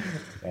again.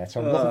 Yeah,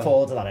 so I'm looking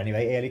forward to that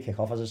anyway. Early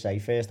kick-off, as I say,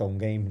 first home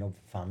game, you know,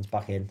 fans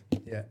back in.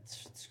 Yeah.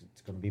 It's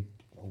going to be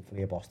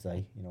hopefully a boss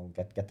day, you know,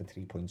 get the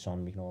 3 points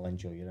on, we can all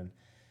enjoy it and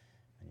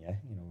yeah,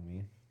 you know what I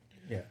mean.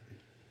 Yeah.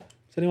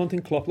 Does anyone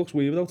think Klopp looks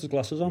weird without his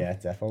glasses on? Yeah,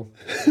 defo.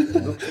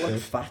 Looks like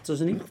fat,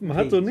 doesn't he?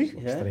 Mad, doesn't he?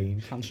 Yeah.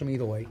 Strange. Handsome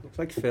either way, Looks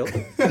like Phil.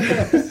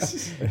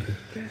 as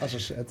I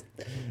said.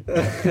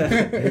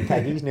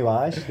 Peggy's new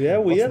eyes. Yeah,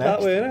 weird What's that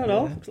next? way, I don't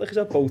know. Looks like he's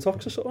had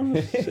Botox or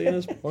something. Seeing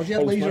his What, he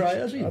had laser post-match. eye,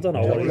 has he? I don't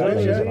know Yeah, what he laser has, eye,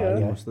 is he? yeah.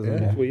 Yeah. Most of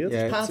them, It's weird.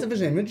 Yeah, Part of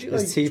his image.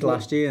 his teeth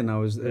last year and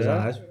now his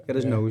Yeah. eyes. Get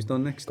his nose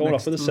done next. Going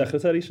next off with the time.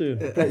 secretary soon.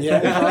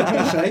 Yeah, I was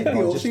going to say, they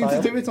all Roger seem to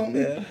style. do it, don't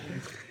they?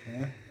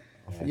 Yeah.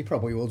 You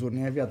probably would,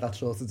 wouldn't you, if you had that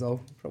sort of dough?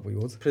 Probably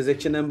would.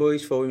 Prediction then,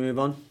 boys, before we move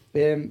on.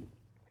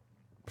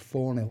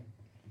 4-0.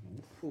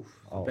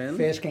 Oh, Burnley?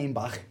 First game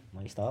back.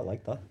 might start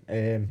like that.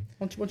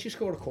 Once you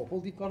score a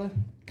couple, you've got to...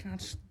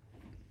 Can't...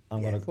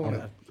 I'm Yeah,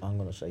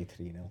 gonna say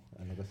 3-0.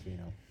 Another 3-0.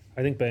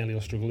 I think Burnley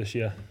will struggle this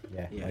year.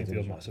 Yeah, Yeah, I think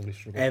they'll massively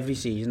struggle. Every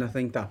season, I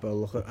think that, but I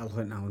look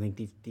at now, I think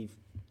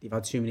they've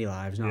had too many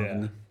lives now,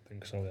 haven't Yeah, they? I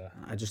think so, yeah.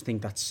 I just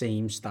think that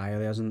same style,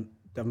 they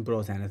haven't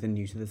brought anything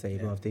new to the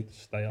table, have they?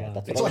 Stay on.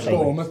 that's It's what like I'm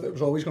saying. Bournemouth, it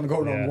was always going to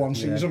go around Yeah. one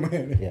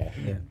season. Yeah.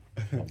 Yeah.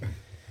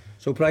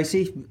 So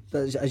Pricey,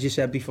 as you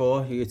said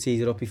before, you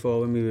teased it up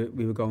before when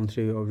we were going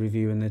through or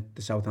reviewing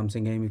the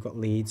Southampton game. We've got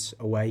Leeds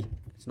away.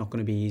 It's not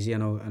going to be easy. I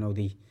know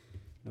they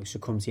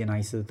succumbed to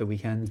United at the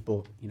weekend,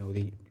 but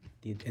the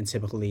in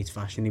typical Leeds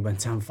fashion, they went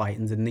down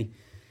fighting, didn't they?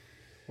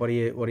 What are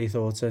your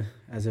thoughts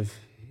as of?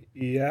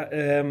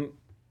 Yeah,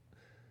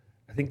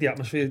 I think the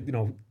atmosphere,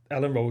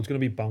 Ellen Road's going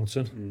to be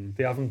bouncing.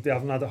 They haven't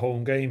had a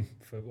home game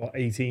for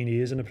 18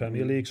 years in the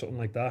Premier League, something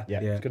like that. Yeah.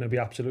 It's going to be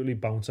absolutely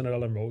bouncing at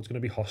Ellen Road. It's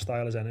going to be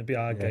hostile as any. Be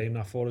our game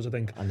that for us, I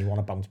think. And you want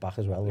to bounce back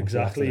as well.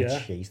 Exactly, after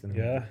yeah. chased them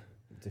Yeah.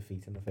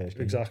 defeat in the first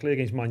game. Exactly,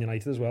 against Man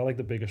United as well, like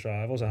the biggest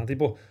rivals, aren't they?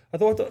 But I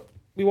thought that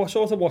we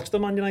sort of watched the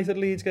Man United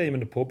Leeds game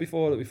in the pub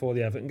before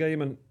the Everton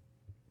game, and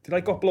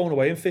they got blown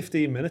away in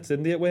 15 minutes,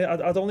 didn't they?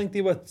 I don't think they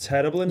were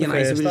terrible in the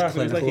United first was half. It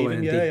was like clinical,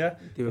 even, weren't they? yeah.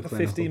 They were Like a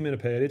clinical. 15-minute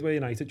period where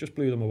United just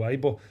blew them away.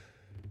 But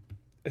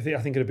I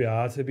think it'd be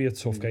hard. It'd be a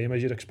tough game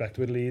as you'd expect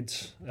with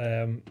Leeds.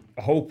 I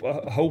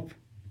hope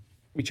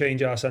we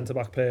change our centre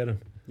back pairing.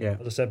 Yeah.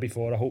 As I said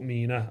before, I hope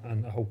Mina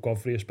and I hope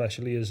Godfrey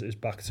especially is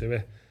back to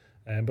it.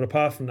 But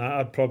apart from that,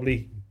 I'd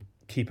probably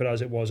keep it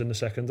as it was in the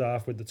second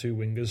half with the two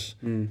wingers,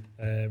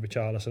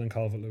 Richarlison and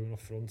Calvert-Lewin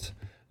up front.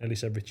 Nearly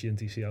said Richie and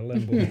DCL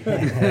then,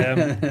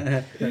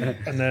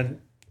 but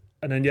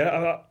and then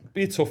yeah,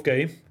 be a tough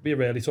game, be a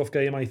really tough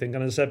game, I think.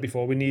 And as I said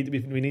before, we need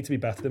to be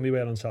better than we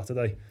were on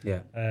Saturday.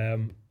 Yeah.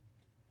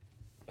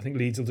 I think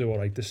Leeds will do all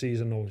right this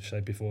season. As I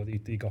said before, they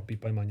got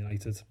beat by Man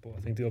United, but I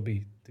think they'll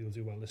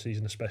do well this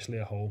season, especially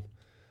at home.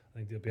 I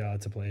think they'll be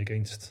hard to play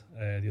against.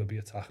 They'll be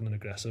attacking and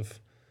aggressive.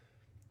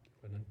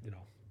 And,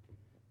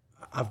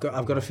 I've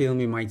got a feeling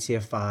we might see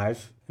a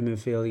 5 in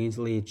midfield against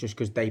Leeds just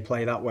because they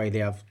play that way. They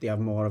have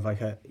more of like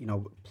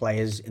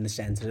players in the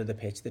centre of the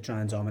pitch that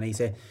try and dominate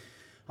it.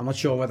 I'm not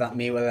sure what that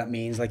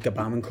means like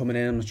Gbamin coming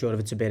in. I'm not sure if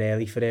it's a bit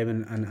early for him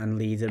and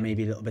Leeds are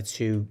maybe a little bit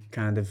too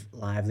kind of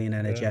lively and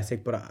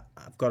energetic. But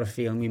I've got a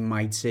feeling we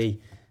might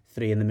see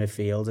 3 in the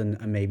midfield and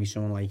maybe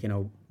someone like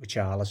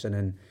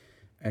Richarlison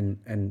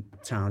and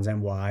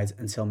Townsend wide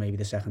until maybe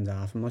the second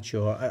half. I'm not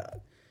sure.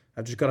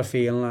 I've just got a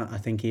feeling that I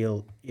think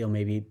he'll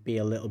maybe be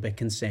a little bit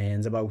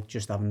concerned about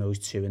just having those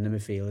 2 in the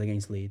midfield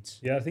against Leeds.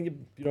 Yeah, I think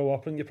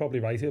you're probably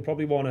right. He'll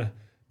probably want to,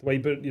 the way,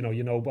 but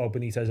how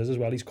Benitez is as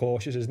well. He's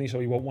cautious, isn't he? So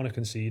he won't want to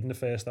concede in the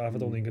first half. I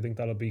think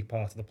that'll be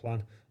part of the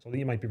plan. So I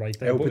think you might be right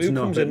there. I hope but it's who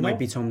not. comes It in might now?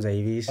 be Tom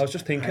Davies. I was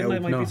just thinking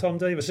it might be Tom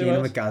Davies. Seen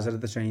him with Gaza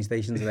at the train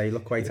station today. He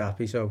looked quite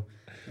happy. So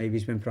maybe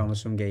he's been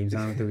promised some games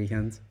down at the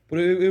weekend. But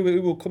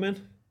who will come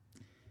in?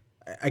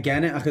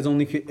 Again, I could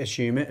only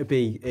assume it would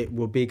be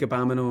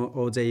Gbamin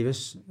or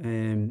Davis,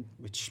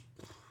 which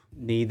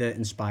neither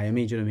inspire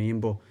me. Do you know what I mean?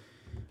 But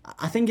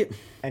I think it.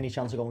 Any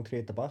chance of going 3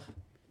 at the back?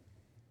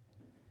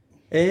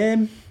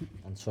 And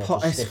sort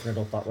of stiffen it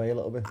up that way a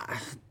little bit.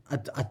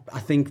 I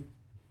think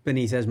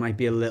Benitez might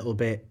be a little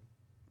bit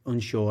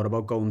unsure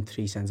about going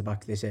 3 centre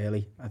back this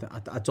early.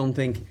 I don't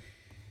think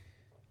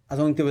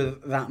there were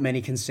that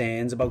many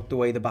concerns about the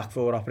way the back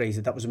four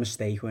operated. That was a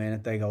mistake,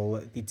 weren't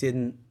it? They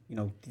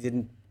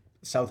didn't.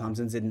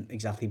 Southampton didn't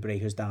exactly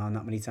break us down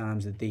that many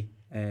times, did they?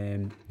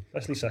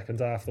 Especially second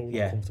half, though.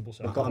 Yeah. Comfortable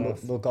second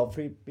half. Will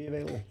Godfrey be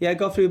available? Yeah,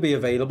 Godfrey will be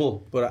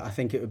available, but I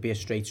think it would be a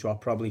straight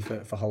swap probably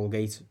for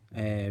Holgate.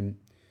 I'm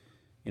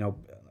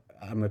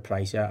with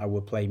Price. I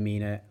would play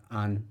Mina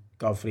and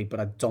Godfrey, but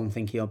I don't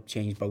think he'll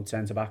change both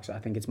centre backs. I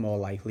think it's more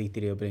likely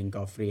that he'll bring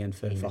Godfrey in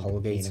for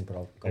Holgate.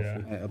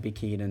 It'll be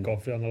Keane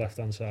Godfrey on the left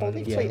hand side.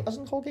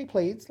 Hasn't Holgate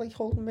played like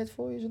holding mid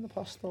for you in the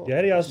past? Or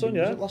yeah, he has done.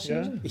 Yeah, last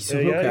season. He's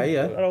okay.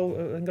 Yeah.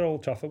 I think at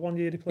Old Trafford one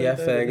year he played. Yeah,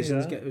 there, it was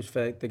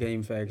the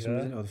game Ferguson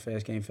was in, or the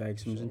first game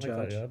Ferguson was in charge.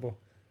 Like that, yeah,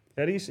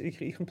 but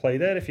he can play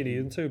there if you need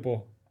him to,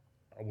 but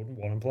I wouldn't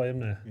want him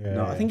playing there. Yeah.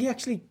 No, I think he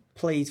actually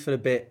played for a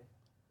bit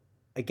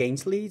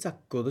against Leeds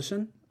at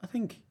Goodison. I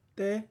think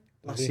there.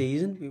 Last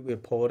season, we were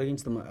poor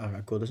against them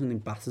at Goodison. They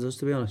battered us,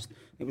 to be honest.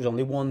 It was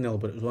only 1-0,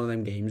 but it was one of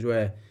them games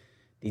where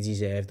they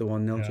deserved the 1-0,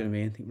 do you know what I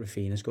mean? I think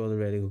Rafinha scored a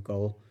really good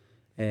goal.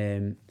 I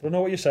don't know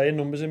what you're saying,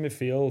 numbers in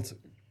midfield,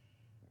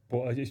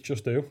 but it's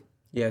just do.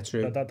 Yeah,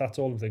 true. That's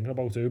all I'm thinking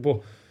about too.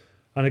 But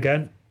And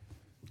again,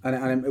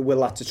 and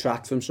will that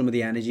detract from some of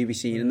the energy we've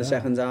seen in the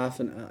second half?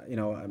 And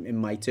it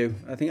might do.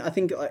 I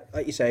think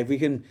like you say, if we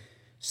can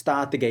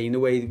start the game the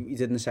way we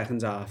did in the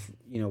second half,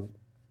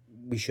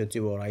 we should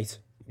do all right.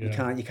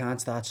 Yeah. You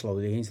can't start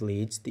slowly against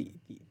Leeds. I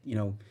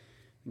think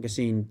I've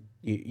seen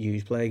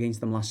you play against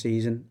them last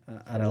season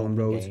at Ellen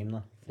Road.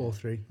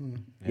 4-3.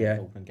 Yeah.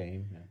 Open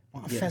game. Yeah.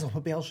 Well, I'm fed up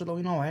with Bielsa though,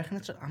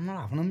 I'm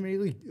not having him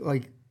really.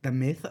 Like the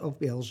myth of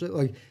Bielsa,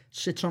 like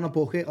sits on a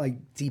bucket,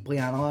 like deeply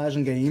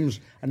analysing games,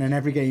 and then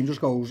every game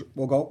just goes,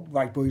 we'll go,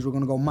 right boys, we're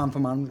going to go man for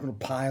man, we're going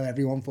to pile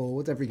everyone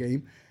forward every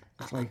game.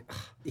 It's like...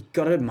 You've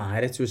got to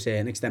admire it to a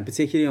certain extent,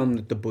 particularly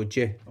on the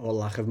budget or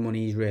lack of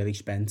money he's really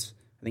spent.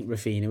 I think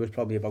Rafinha was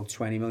probably about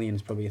 20 million.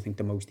 It's probably, I think,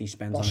 the most he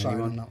spent on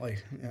anyone. That way.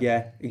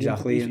 Yeah,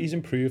 exactly. He's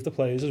improved the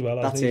players as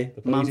well. That's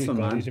it. Man for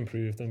man. He's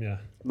improved them, yeah.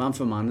 Man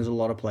for man, there's a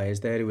lot of players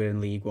there who were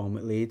in League One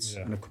with Leeds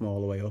and have come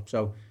all the way up.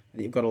 So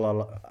you've got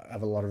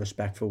have a lot of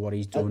respect for what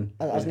he's done.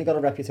 Hasn't he got a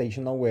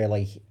reputation though, where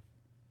like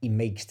he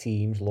makes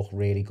teams look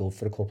really good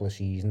for a couple of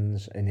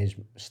seasons in his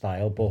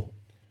style, but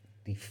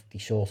they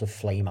sort of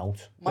flame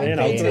out.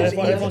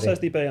 Everyone says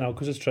they burn out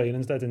because his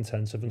training's dead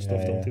intensive and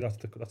stuff, don't they?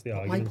 That's the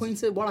argument. My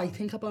point is, what I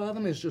think about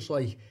them is just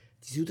like,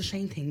 they do the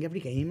same thing every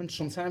game, and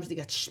sometimes they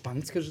get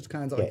spanked because it's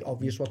kind of like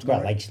obvious what's going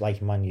on.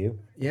 Like Man U.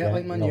 Yeah,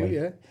 like Man U,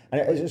 yeah.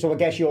 And so I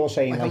guess you're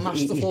saying like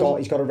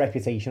he's got a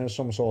reputation as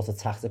some sort of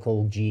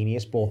tactical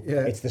genius, but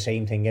it's the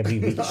same thing every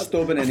week.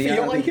 Stubborn in I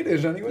feel like it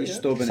is anyway. He's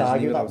stubborn.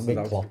 Argue that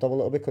with Klopp though a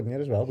little bit, couldn't you,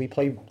 as well? We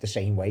play the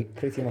same way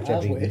pretty much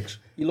every week.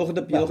 You look at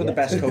the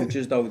best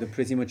coaches though; they're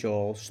pretty much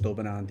all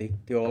stubborn, aren't they?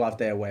 They all have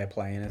their way of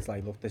playing. It's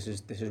like, look, this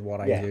is what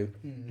I do.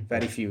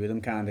 Very few of them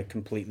kind of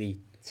completely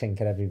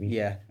tinker every week.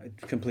 Yeah,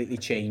 completely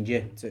change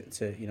it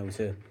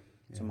to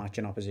match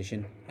an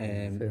opposition.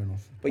 Fair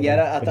enough. But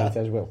yeah,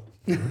 Benitez will.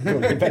 You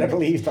better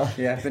believe that.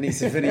 Yeah,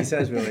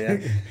 Benitez will.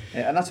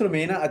 Yeah, and that's what I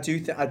mean. I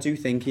do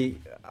think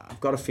I've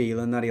got a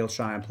feeling that he'll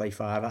try and play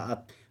 5. I'm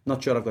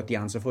not sure I've got the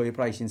answer for you,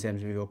 Price, in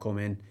terms of who will come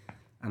in,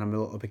 and I'm a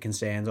little bit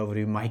concerned over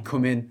who might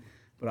come in.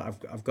 But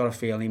I've got a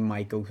feeling he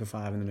might go for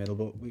 5 in the middle,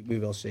 but we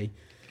will see.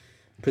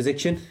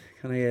 Prediction?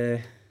 Can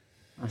I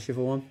ask you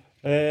for one?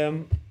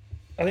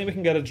 I think we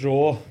can get a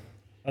draw.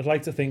 I'd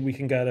like to think we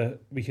can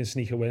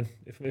sneak a win.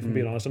 If I'm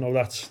being honest, I know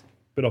that's a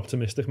bit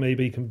optimistic,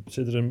 maybe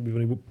considering we've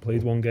only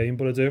played one game,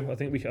 but I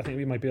think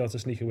we might be able to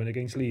sneak a win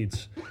against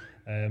Leeds.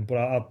 But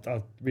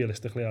I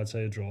realistically, I'd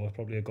say a draw,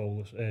 probably a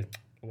goalless, a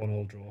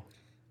 1-1 draw.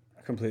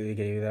 I completely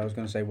agree with that. I was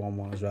going to say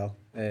 1-1 as well.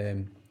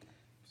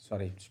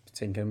 Sorry, just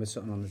tinkering with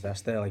something on the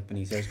desk there, like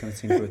Benitez going to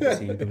tinker with the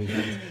team the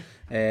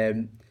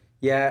weekend.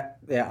 Yeah,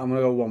 I'm going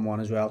to go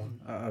 1-1 as well.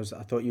 I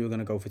thought you were going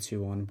to go for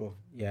 2-1, but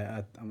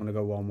yeah, I'm going to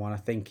go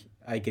 1-1.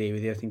 I agree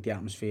with you. I think the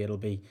atmosphere will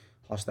be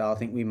hostile. I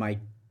think we might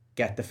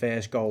get the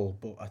first goal,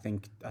 but I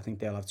think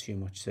they'll have too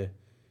much for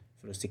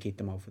us to keep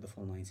them out for the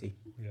full 90.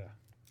 Yeah.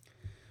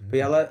 But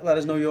yeah, let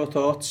us know your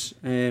thoughts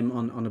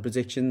on the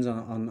predictions,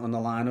 on the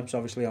lineups,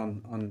 obviously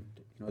on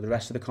the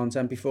rest of the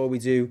content. Before we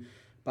do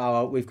bow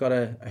out, we've got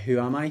a Who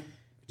Am I?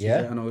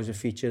 I know is a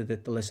feature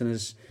that the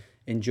listeners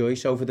enjoy.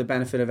 So for the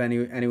benefit of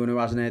anyone who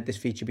hasn't heard this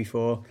feature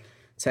before,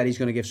 Terry's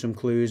going to give some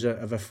clues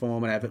of a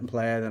former Everton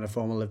player, then a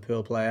former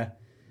Liverpool player.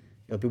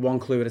 It'll be one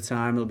clue at a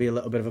time. It'll be a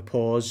little bit of a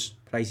pause.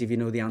 Price, if you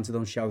know the answer,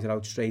 don't shout it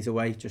out straight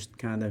away. Just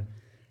kind of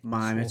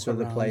mime it so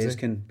the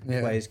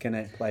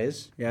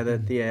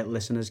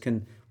listeners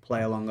can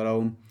play along at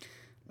home.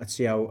 Let's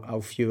see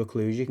how fewer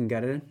clues you can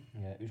get it in.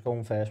 Yeah, who's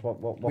going first?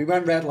 What? We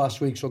went red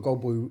last week, so go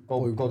blue.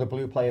 Go the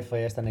blue player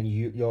first, and then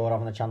you're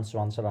having a chance to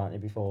answer, aren't you,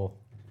 before?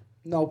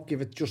 No,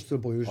 give it just to the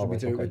Blues. We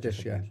do it with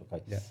this, yeah.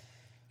 Okay. Yeah.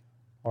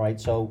 All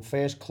right, so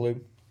first clue.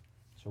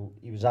 So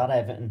he was at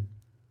Everton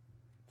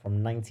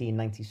from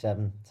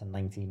 1997 to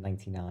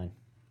 1999.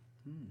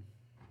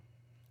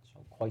 So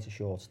quite a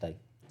short stay.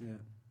 Yeah,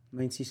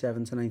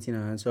 97 to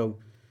 99. So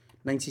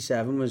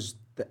 97 was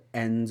the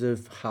end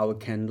of Howard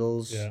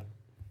Kendall's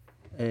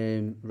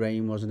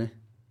reign, wasn't it?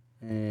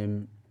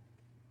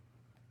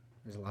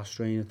 His last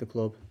reign at the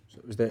club. So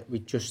it was we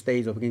just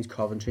stayed up against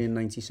Coventry in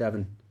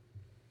 97.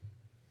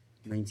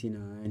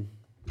 99.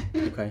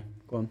 Okay,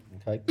 go on.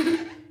 Okay, so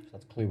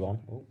that's clue 1.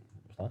 Oh,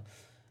 what's that?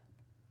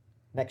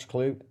 Next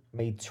clue,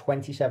 made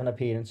 27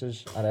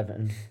 appearances at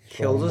Everton.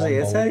 Killed us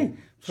here,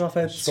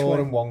 Terry.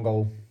 Scoring 1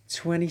 goal.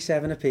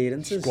 27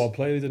 appearances. Squad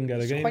player who didn't get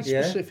a game. It's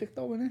quite specific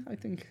though, isn't it? I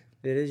think.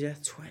 It is, yeah.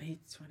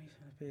 27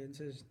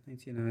 appearances,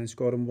 99,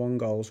 scoring 1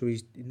 goal, so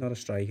he's not a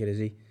striker, is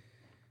he?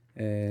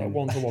 That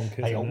 1-to-1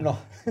 kid. I hope not.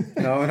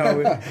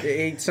 No,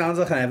 he sounds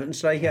like an Everton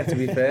striker, to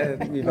be fair.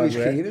 He's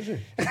keen, is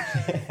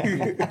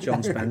he?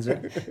 John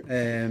Spencer.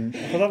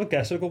 I'll have a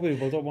guess at a couple of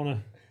people, I don't want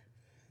to...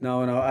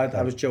 No,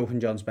 I was joking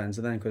John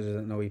Spencer then, because I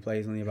don't know he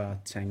plays only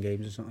about 10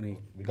 games or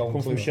something. We go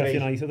from Sheffield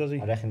United, does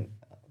he? I reckon...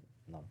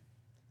 No.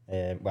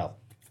 Well,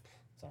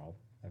 I don't know.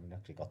 I haven't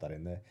actually got that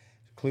in there.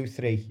 Clue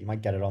 3, you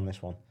might get it on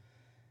this one.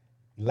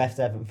 He left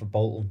Everton for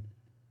Bolton.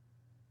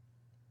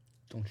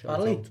 Don't shout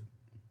it out.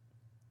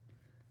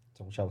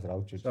 Don't shout it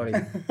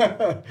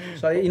out.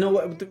 Sorry, you know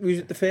what?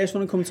 The first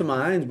one that come to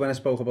mind when I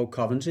spoke about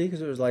Coventry,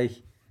 because it was like...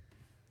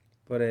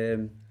 But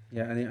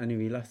yeah, I knew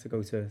he'd have to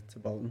go to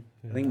Bolton.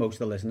 I think most of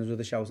the listeners would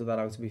have shouted that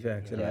out, to be fair,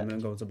 because I remember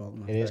him going to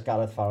Bolton. It is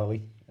Gareth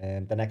Farrelly.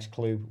 The next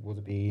clue would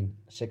have been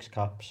 6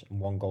 caps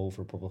and 1 goal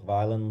for Republic of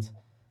Ireland,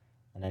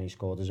 and then he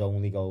scored his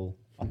only goal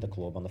at the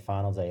club on the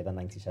final day of the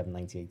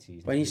 97-98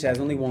 season. When he said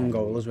only 1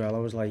 goal as well, I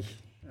was like,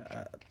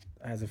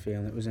 I had a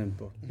feeling it was him.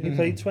 But he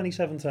played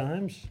 27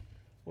 times.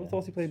 I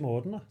thought he played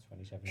more than that.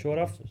 27 Sure,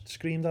 I've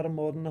screamed at him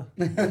more than that.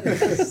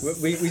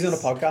 we done a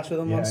podcast with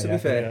him once, to be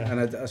fair. Yeah.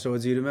 And so I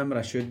do remember,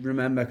 I should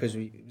remember, because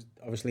we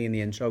obviously in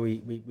the intro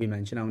we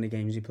mentioned how many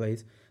games he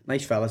played.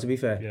 Nice fella, to be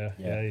fair.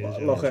 Yeah, he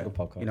is. Look,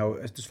 you know,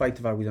 despite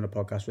the fact we done a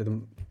podcast with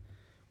him,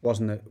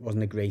 wasn't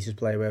the greatest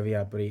player we ever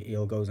had, but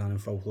he'll go down in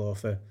folklore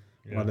for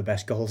one of the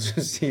best goals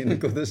I've seen at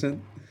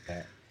Goodison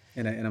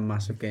in a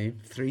massive game.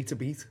 3 to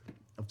beat.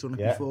 I've done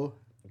it before.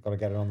 I've got to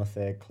get it on the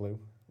 3rd clue.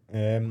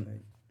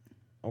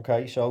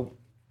 Okay, so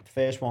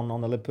first one on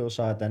the Liverpool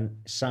side then.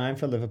 Signed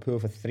for Liverpool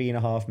for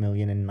 $3.5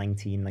 million in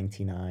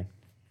 1999.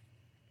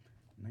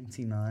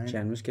 99.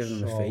 Jen was giving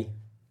him a fee.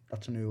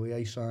 That's an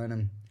early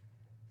signing.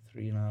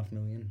 $3.5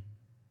 million.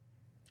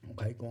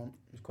 Okay, go on.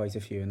 There's quite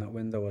a few in that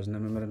window, wasn't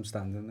there? I remember him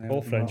standing there.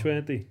 All French,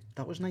 weren't they?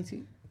 That was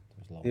 19.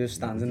 He was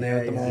standing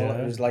there at the mall.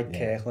 It was like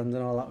Kirkland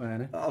and all that,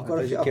 weren't it? I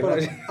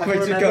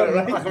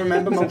can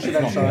remember most of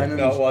them signings.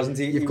 No, it wasn't.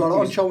 You've got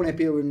Ancho and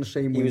Ipio in the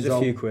same window. He was a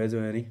few quid,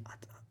 weren't he?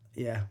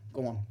 Yeah,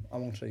 go on. I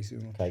won't say too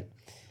much. Okay.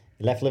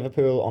 He left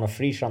Liverpool on a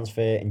free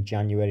transfer in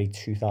January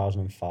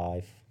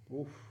 2005.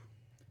 Oof.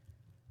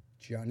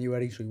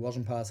 January, so he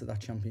wasn't part of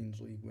that Champions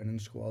League winning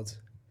squad.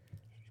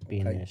 He's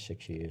been there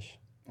 6 years.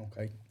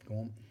 Okay, go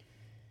on.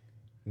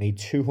 Made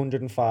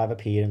 205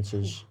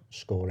 appearances,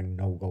 scoring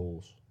no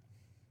goals.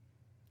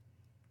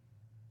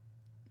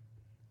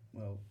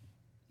 Well,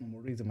 I'm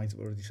worried I might have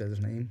already said his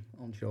name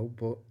on show,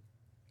 but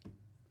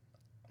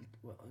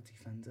a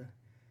defender.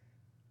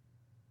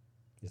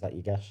 Is that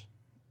your guess?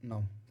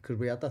 No, because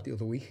we had that the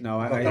other week. No,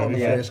 I got that on the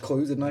first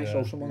clue, didn't I?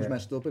 So someone's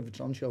messed up if it's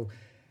on show.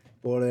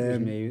 But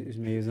it was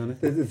me who's on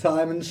it. The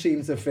timing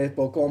seems to fit,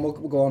 but go on, we'll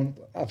go on.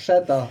 I've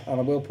said that, and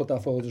I will put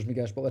that forward as my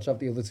guess, but let's have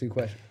the other 2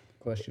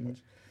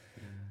 questions.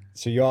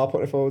 So you are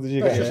putting it forward as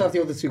your guess? guess? Let's just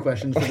have the other 2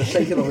 questions for the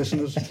sake of the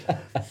listeners.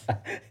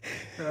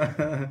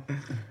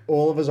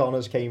 All of his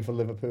honours came for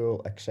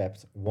Liverpool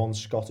except 1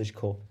 Scottish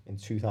Cup in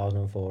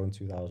 2004 and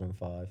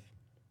 2005.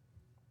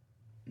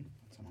 I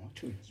don't know,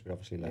 actually. So we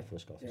obviously left for a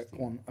Scottish team.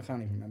 Go on, I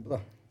can't even remember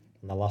that.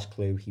 And the last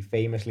clue, he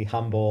famously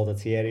handballed a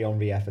Thierry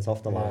Henry effort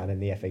off the line in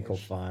the FA Cup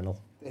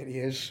final. There he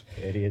is.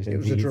 There he is, It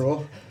was a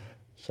draw.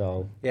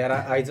 So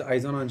yeah, I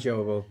done on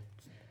Joe about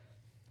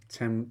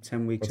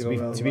 10 weeks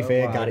ago. To be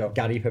fair,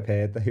 Gary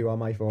prepared the Who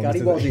Am I for.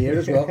 Gary was here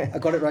as well. I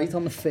got it right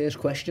on the first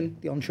question,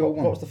 the on-show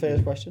one. What was the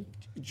first question?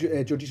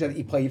 Judgy said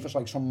he played for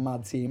like some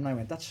mad team, and I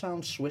went, that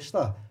sounds Swiss,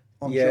 that.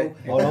 On yeah. show.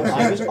 Oh, no,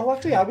 I was on that. Oh,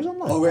 I was on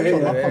that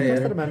yeah, podcast, yeah.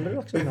 I remember it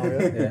actually now,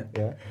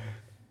 yeah.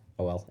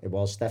 Oh well, it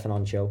was Stefan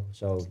Ancho,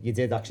 so you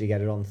did actually get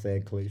it on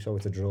 3rd clue, so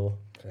it's a draw.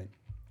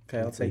 Okay,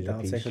 I'll take that.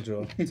 I'll take a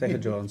draw. Take a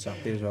draw on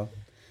Saturday as well.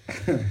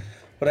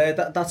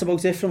 But that's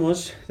about it from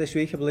us this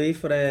week, I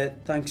believe.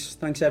 But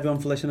thanks everyone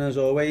for listening as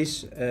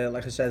always.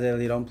 Like I said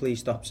earlier on, please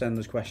stop sending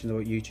us questions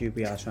about YouTube.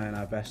 We are trying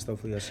our best.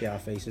 Hopefully you'll see our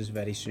faces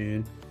very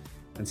soon.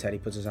 And Terry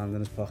puts his hand in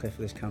his pocket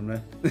for this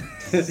camera.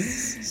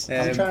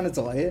 I'm trying to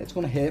delay it. It's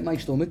going to hurt my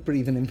stomach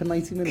breathing in for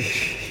 90 minutes.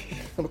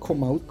 I'm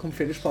going to come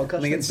finish podcast.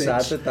 I think it's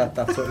sad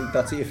that's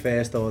what your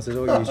first thought is.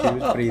 All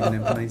YouTube is breathing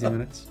in for 90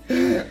 minutes.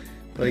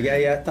 But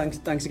again, yeah,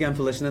 thanks again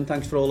for listening.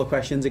 Thanks for all the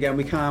questions. Again,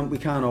 we can't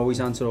always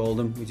answer all of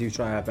them. We do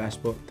try our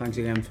best, but thanks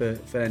again for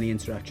any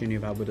interaction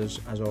you've had with us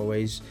as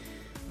always.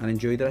 And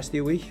enjoy the rest of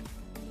your week.